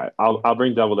 So. All right, I'll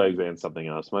bring deviled eggs and something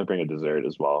else. Might bring a dessert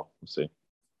as well. We'll see.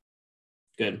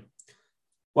 Good.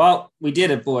 Well, we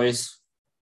did it, boys.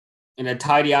 in a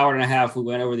tidy hour and a half, we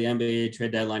went over the NBA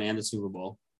trade deadline and the Super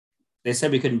Bowl. They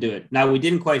said we couldn't do it. Now, we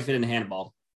didn't quite fit in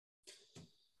handball.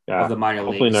 Yeah, of the minor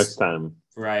hopefully leagues. Next time.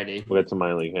 Variety. We'll get to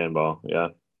minor league handball. Yeah.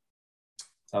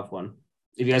 Tough one.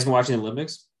 Have you guys been watching the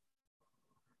Olympics?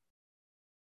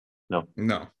 No.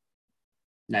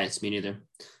 Nice. Me neither.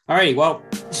 All righty. Well,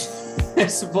 I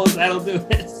suppose that'll do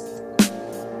it.